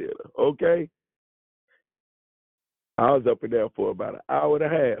movie theater, okay? I was up in there for about an hour and a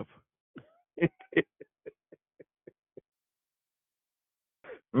half.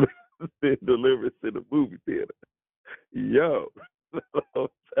 Deliverance in the movie theater. Yo, I'm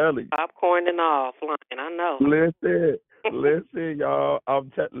telling you. Popcorn and all flying, I know. Listen, y'all.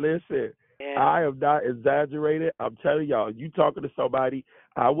 Listen. Yeah. I am not exaggerating. I'm telling y'all, you talking to somebody,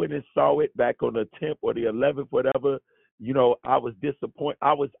 I went and saw it back on the 10th or the 11th, whatever. You know, I was disappointed.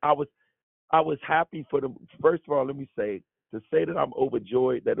 I was happy for them. First of all, let me say, to say that I'm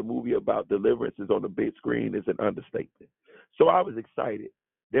overjoyed that a movie about deliverance is on the big screen is an understatement. So I was excited.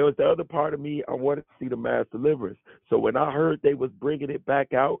 There was the other part of me, I wanted to see the mass deliverance. So when I heard they was bringing it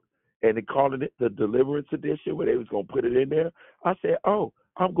back out and they calling it the Deliverance Edition, where they was going to put it in there, I said, oh,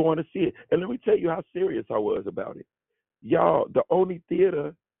 I'm going to see it. And let me tell you how serious I was about it. Y'all, the only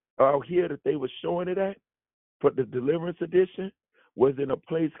theater out here that they were showing it at for the Deliverance Edition was in a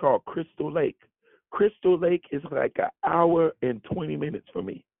place called Crystal Lake. Crystal Lake is like an hour and 20 minutes for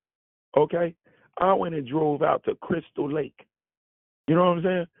me. Okay? I went and drove out to Crystal Lake. You know what I'm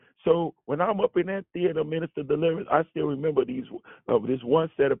saying? So when I'm up in that theater, minister deliverance, I still remember this one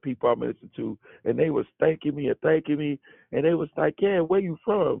set of people I ministered to, and they was thanking me, and they was like, "Yeah, where you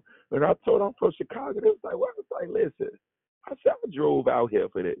from?" And I told them I'm from Chicago. They was like, "What?" I was like, "Listen, I said I drove out here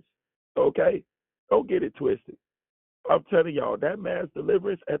for this. Okay, don't get it twisted. I'm telling y'all that mass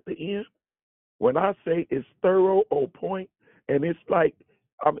deliverance at the end. When I say it's thorough, on point, and it's like,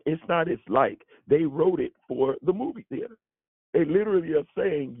 it's not. It's like they wrote it for the movie theater. They literally are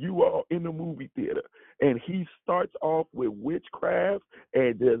saying you are in the movie theater. And he starts off with witchcraft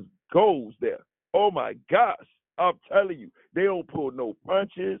and just goes there. Oh my gosh. I'm telling you, they don't pull no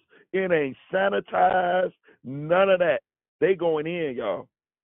punches. It ain't sanitized. None of that. They going in, y'all.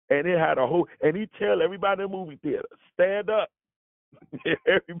 And it had and he tell everybody in the movie theater, stand up.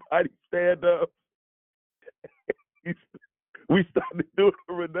 Everybody stand up. We started doing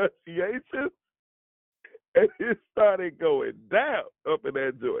the renunciation, and it started going down up in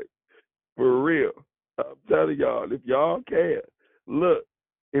that joint. For real. I'm telling y'all, if y'all can, look,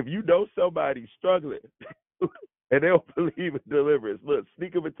 if you know somebody struggling and they don't believe in deliverance, look,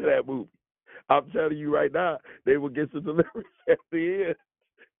 sneak them into that movie. I'm telling you right now, they will get some deliverance at the end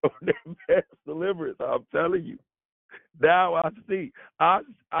of their mass deliverance. I'm telling you. Now I see. I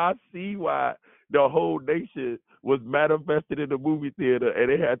see why the whole nation was manifested in the movie theater and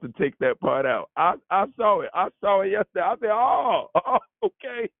they had to take that part out. I saw it. I saw it yesterday. I said, oh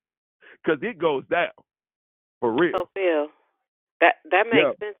okay. Because it goes down. For real. So Phil, that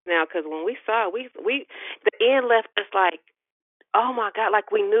makes sense now. Because when we saw it, we the end left us like, oh my God,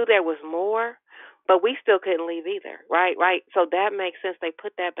 like we knew there was more, but we still couldn't leave either. Right. So that makes sense. They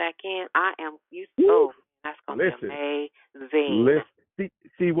put that back in. That's gonna be amazing.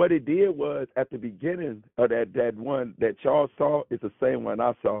 See what it did was at the beginning of that one that y'all saw is the same one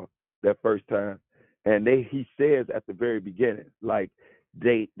I saw that first time, and he says at the very beginning, like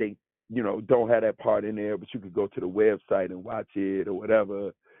they don't have that part in there, but you could go to the website and watch it or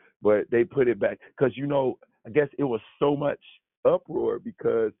whatever. But they put it back because I guess it was so much uproar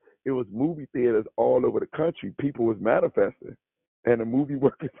because it was movie theaters all over the country. People was manifesting, and the movie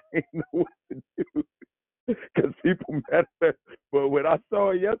workers ain't know what to do because people manifest. But when I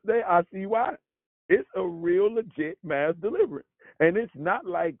saw it yesterday, I see why. It's a real legit mass deliverance. And it's not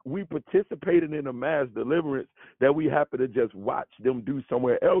like we participated in a mass deliverance that we happen to just watch them do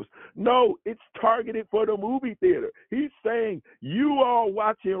somewhere else. No, it's targeted for the movie theater. He's saying you are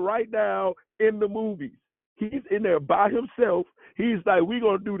watching right now in the movies. He's in there by himself. He's like, we're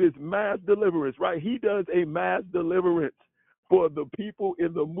going to do this mass deliverance, right? He does a mass deliverance for the people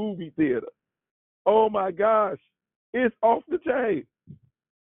in the movie theater. Oh, my gosh. It's off the chain.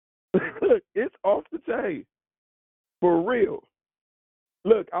 It's off the chain. For real.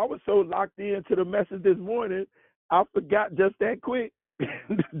 Look, I was so locked into the message this morning, I forgot just that quick.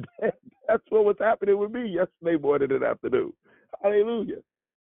 That's what was happening with me yesterday morning and afternoon. Hallelujah.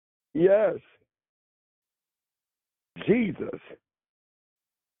 Yes. Jesus.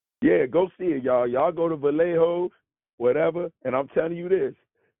 Yeah, go see it, y'all. Y'all go to Vallejo, whatever, and I'm telling you this.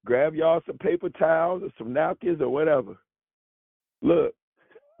 Grab y'all some paper towels or some napkins or whatever. Look,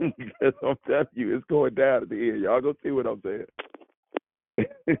 because I'm telling you, it's going down at the end. Y'all go see what I'm saying.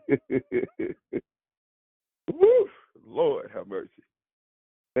 Woo, Lord have mercy.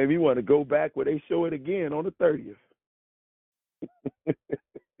 Made me want to go back where they show it again on the 30th.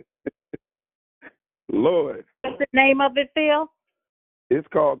 Lord. What's the name of it, Phil? It's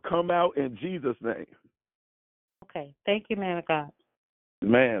called Come Out in Jesus' Name. Okay. Thank you, man of God.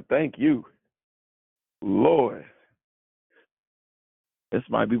 Man, thank you. Lord. This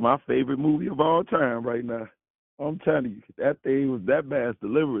might be my favorite movie of all time right now. I'm telling you, that mass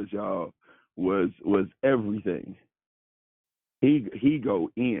deliverance, y'all, was everything. He go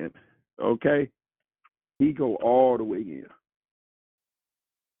in, okay? He go all the way in.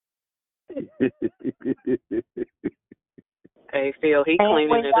 Hey Phil, he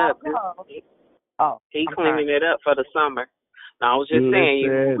cleaning it up. He cleaning it up for the summer. I was just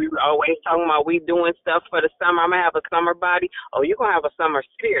saying, we were always talking about we doing stuff for the summer. I'm gonna have a summer body. Oh, you're gonna have a summer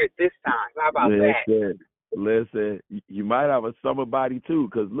spirit this time. How about that? Listen, you might have a summer body too,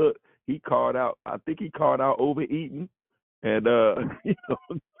 because look, he called out. I think he called out overeating, and you know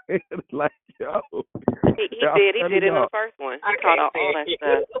what I'm saying? Like, yo, he did it in the first one. He called out all that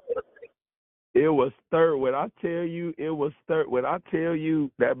stuff. It was third. When I tell you, it was third. When I tell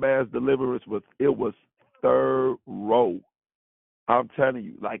you that mass deliverance was thorough. I'm telling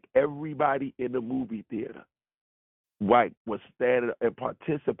you, like everybody in the movie theater, was standing and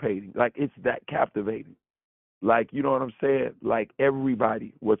participating. Like it's that captivating. Like, you know what I'm saying? Like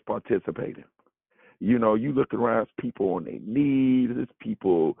everybody was participating. You know, you look around, it's people on their knees, it's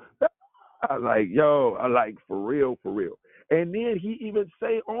people. I like, yo, I like for real. And then he even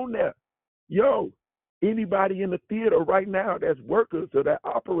say on there, yo, anybody in the theater right now that's workers or that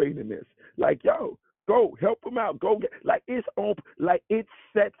operating this, like, yo, go help them out. Go get, like, it's on, like, it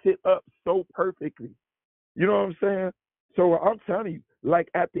sets it up so perfectly. You know what I'm saying? So I'm telling you, like,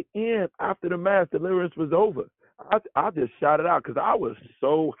 at the end, after the mass deliverance was over, I just shouted out because I was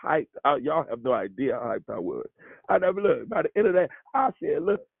so hyped. Y'all have no idea how hyped I was. I never look. By the end of that, I said,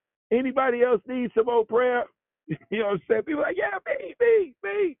 look, anybody else need some more prayer? You know what I'm saying? People like, yeah, me.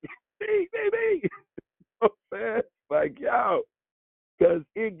 You know what I'm saying? Like, yo, because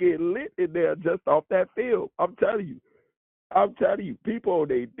it get lit in there just off that film. I'm telling you, people on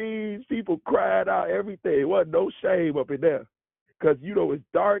their knees, people cried out, everything. It wasn't no shame up in there. Because, you know, it's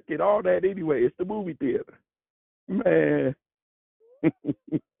dark and all that anyway. It's the movie theater. Man.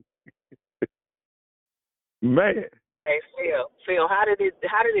 Man. Hey Phil, how did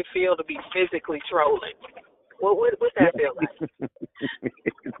it feel to be physically trolling? What's Yeah. that feel like?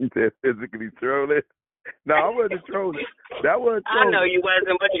 He said physically trolling. No, I wasn't trolling. That wasn't trolling. I know you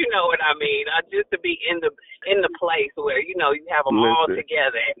wasn't, but you know what I mean. Just to be in the place where you have them all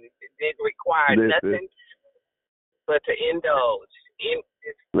together and it didn't require nothing but to indulge.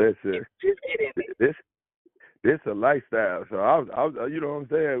 Just get in it. This a lifestyle. So I you know what I'm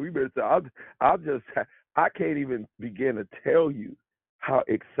saying. I can't even begin to tell you how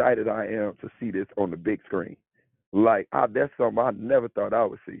excited I am to see this on the big screen. Like that's something I never thought I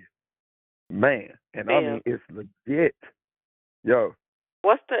would see. Man, and I mean it's legit. Yo.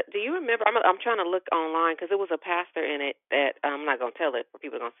 Do you remember, I'm trying to look online because it was a pastor in it that, I'm not going to tell it for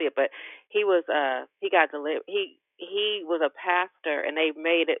people going to see it, but he got delivered. He was a pastor and they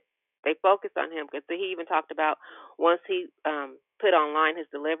focused on him because he even talked about once he put online his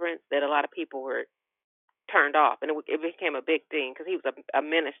deliverance that a lot of people were turned off, and it became a big thing because he was a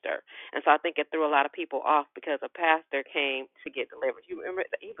minister, and so I think it threw a lot of people off because a pastor came to get delivered. You remember,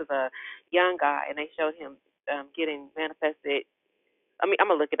 he was a young guy, and they showed him getting manifested. I mean, I'm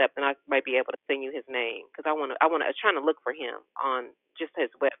gonna look it up, and I might be able to send you his name because I was trying to look for him on just his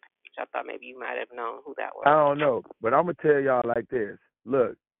webpage. I thought maybe you might have known who that was. I don't know, but I'm gonna tell y'all like this.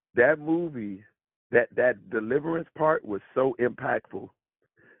 Look, that movie, that deliverance part was so impactful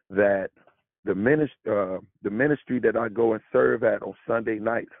that the ministry that I go and serve at on Sunday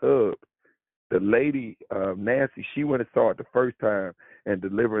nights, Hub, the lady Nancy, she went and saw it the first time, and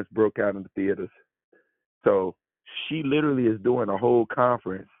deliverance broke out in the theaters. So she literally is doing a whole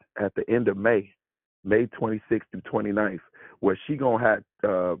conference at the end of May 26th through 29th, where she gonna have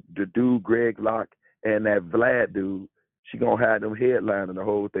the dude Greg Locke and that Vlad dude. She gonna have them headlining the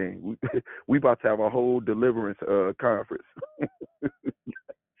whole thing. We about to have a whole deliverance conference.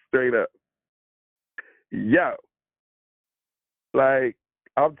 Straight up. Yo. Like,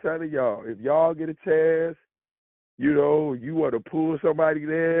 I'm telling y'all, if y'all get a chance, you know, you want to pull somebody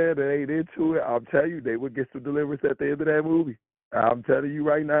there that ain't into it, I'm telling you, they would get some deliverance at the end of that movie. I'm telling you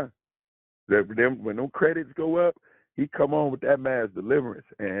right now. When them credits go up, he come on with that mass deliverance,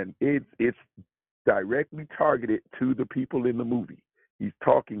 and it's directly targeted to the people in the movie. He's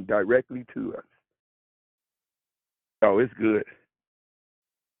talking directly to us. Oh, it's good.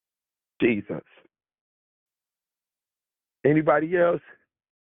 Jesus. Anybody else?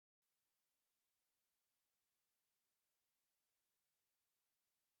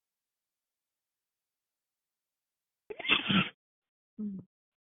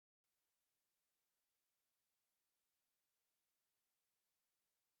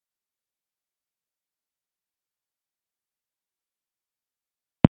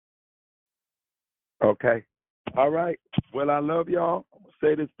 Okay. All right. Well, I love y'all. I'm going to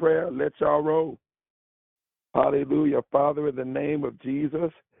say this prayer. Let y'all roll. Hallelujah. Father, in the name of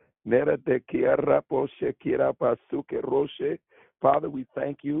Jesus. Father, we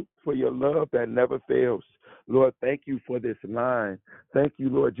thank you for your love that never fails. Lord, thank you for this line. Thank you,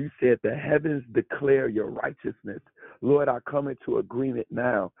 Lord. You said the heavens declare your righteousness. Lord, I come into agreement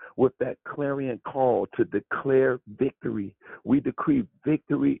now with that clarion call to declare victory. We decree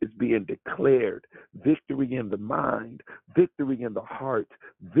victory is being declared. Victory in the mind, victory in the heart,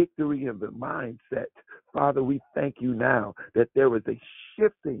 victory in the mindset. Father, we thank you now that there is a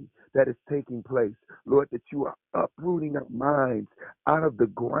shifting that is taking place. Lord, that you are uprooting our minds out of the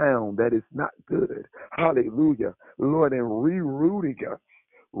ground that is not good. Hallelujah. Lord, and rerouting us,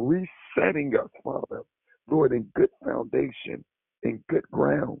 resetting us, Father. Lord, in good foundation, in good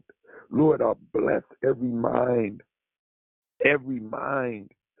ground. Lord, I bless every mind,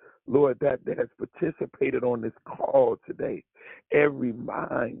 Lord, that has participated on this call today. every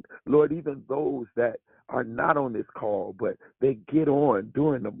mind. Lord, even those that are not on this call, but they get on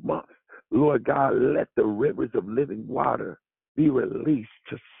during the month. Lord God, let the rivers of living water be released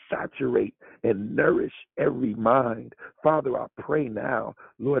to saturate and nourish every mind. Father, I pray now,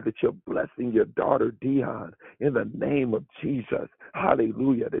 Lord, that you're blessing your daughter Dion in the name of Jesus.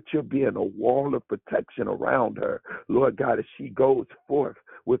 Hallelujah. That you're being a wall of protection around her. Lord God, as she goes forth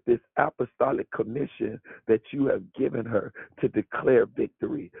with this apostolic commission that you have given her to declare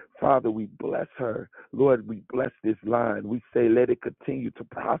victory. Father, we bless her. Lord, we bless this line. We say, let it continue to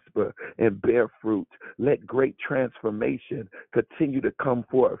prosper and bear fruit. Let great transformation continue to come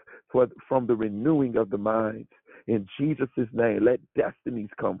forth from the renewing of the minds. In Jesus' name, let destinies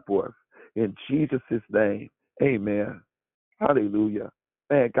come forth. In Jesus' name, amen. Hallelujah.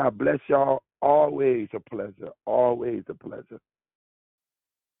 Man, God bless y'all. Always a pleasure. Always a pleasure.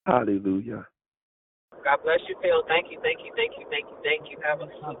 Hallelujah. God bless you, Phil. Thank you. Have a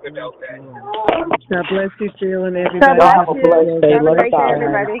super dope day. God bless you, Phil, and everybody. God bless Have a you. blessed day. Have a great day,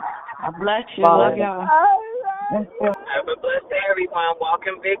 everybody. God bless you. Bye. Love y'all. Have a blessed day, everyone. Walk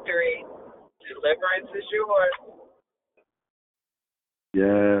in victory. Deliverance is yours.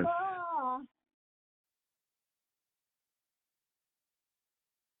 Yes.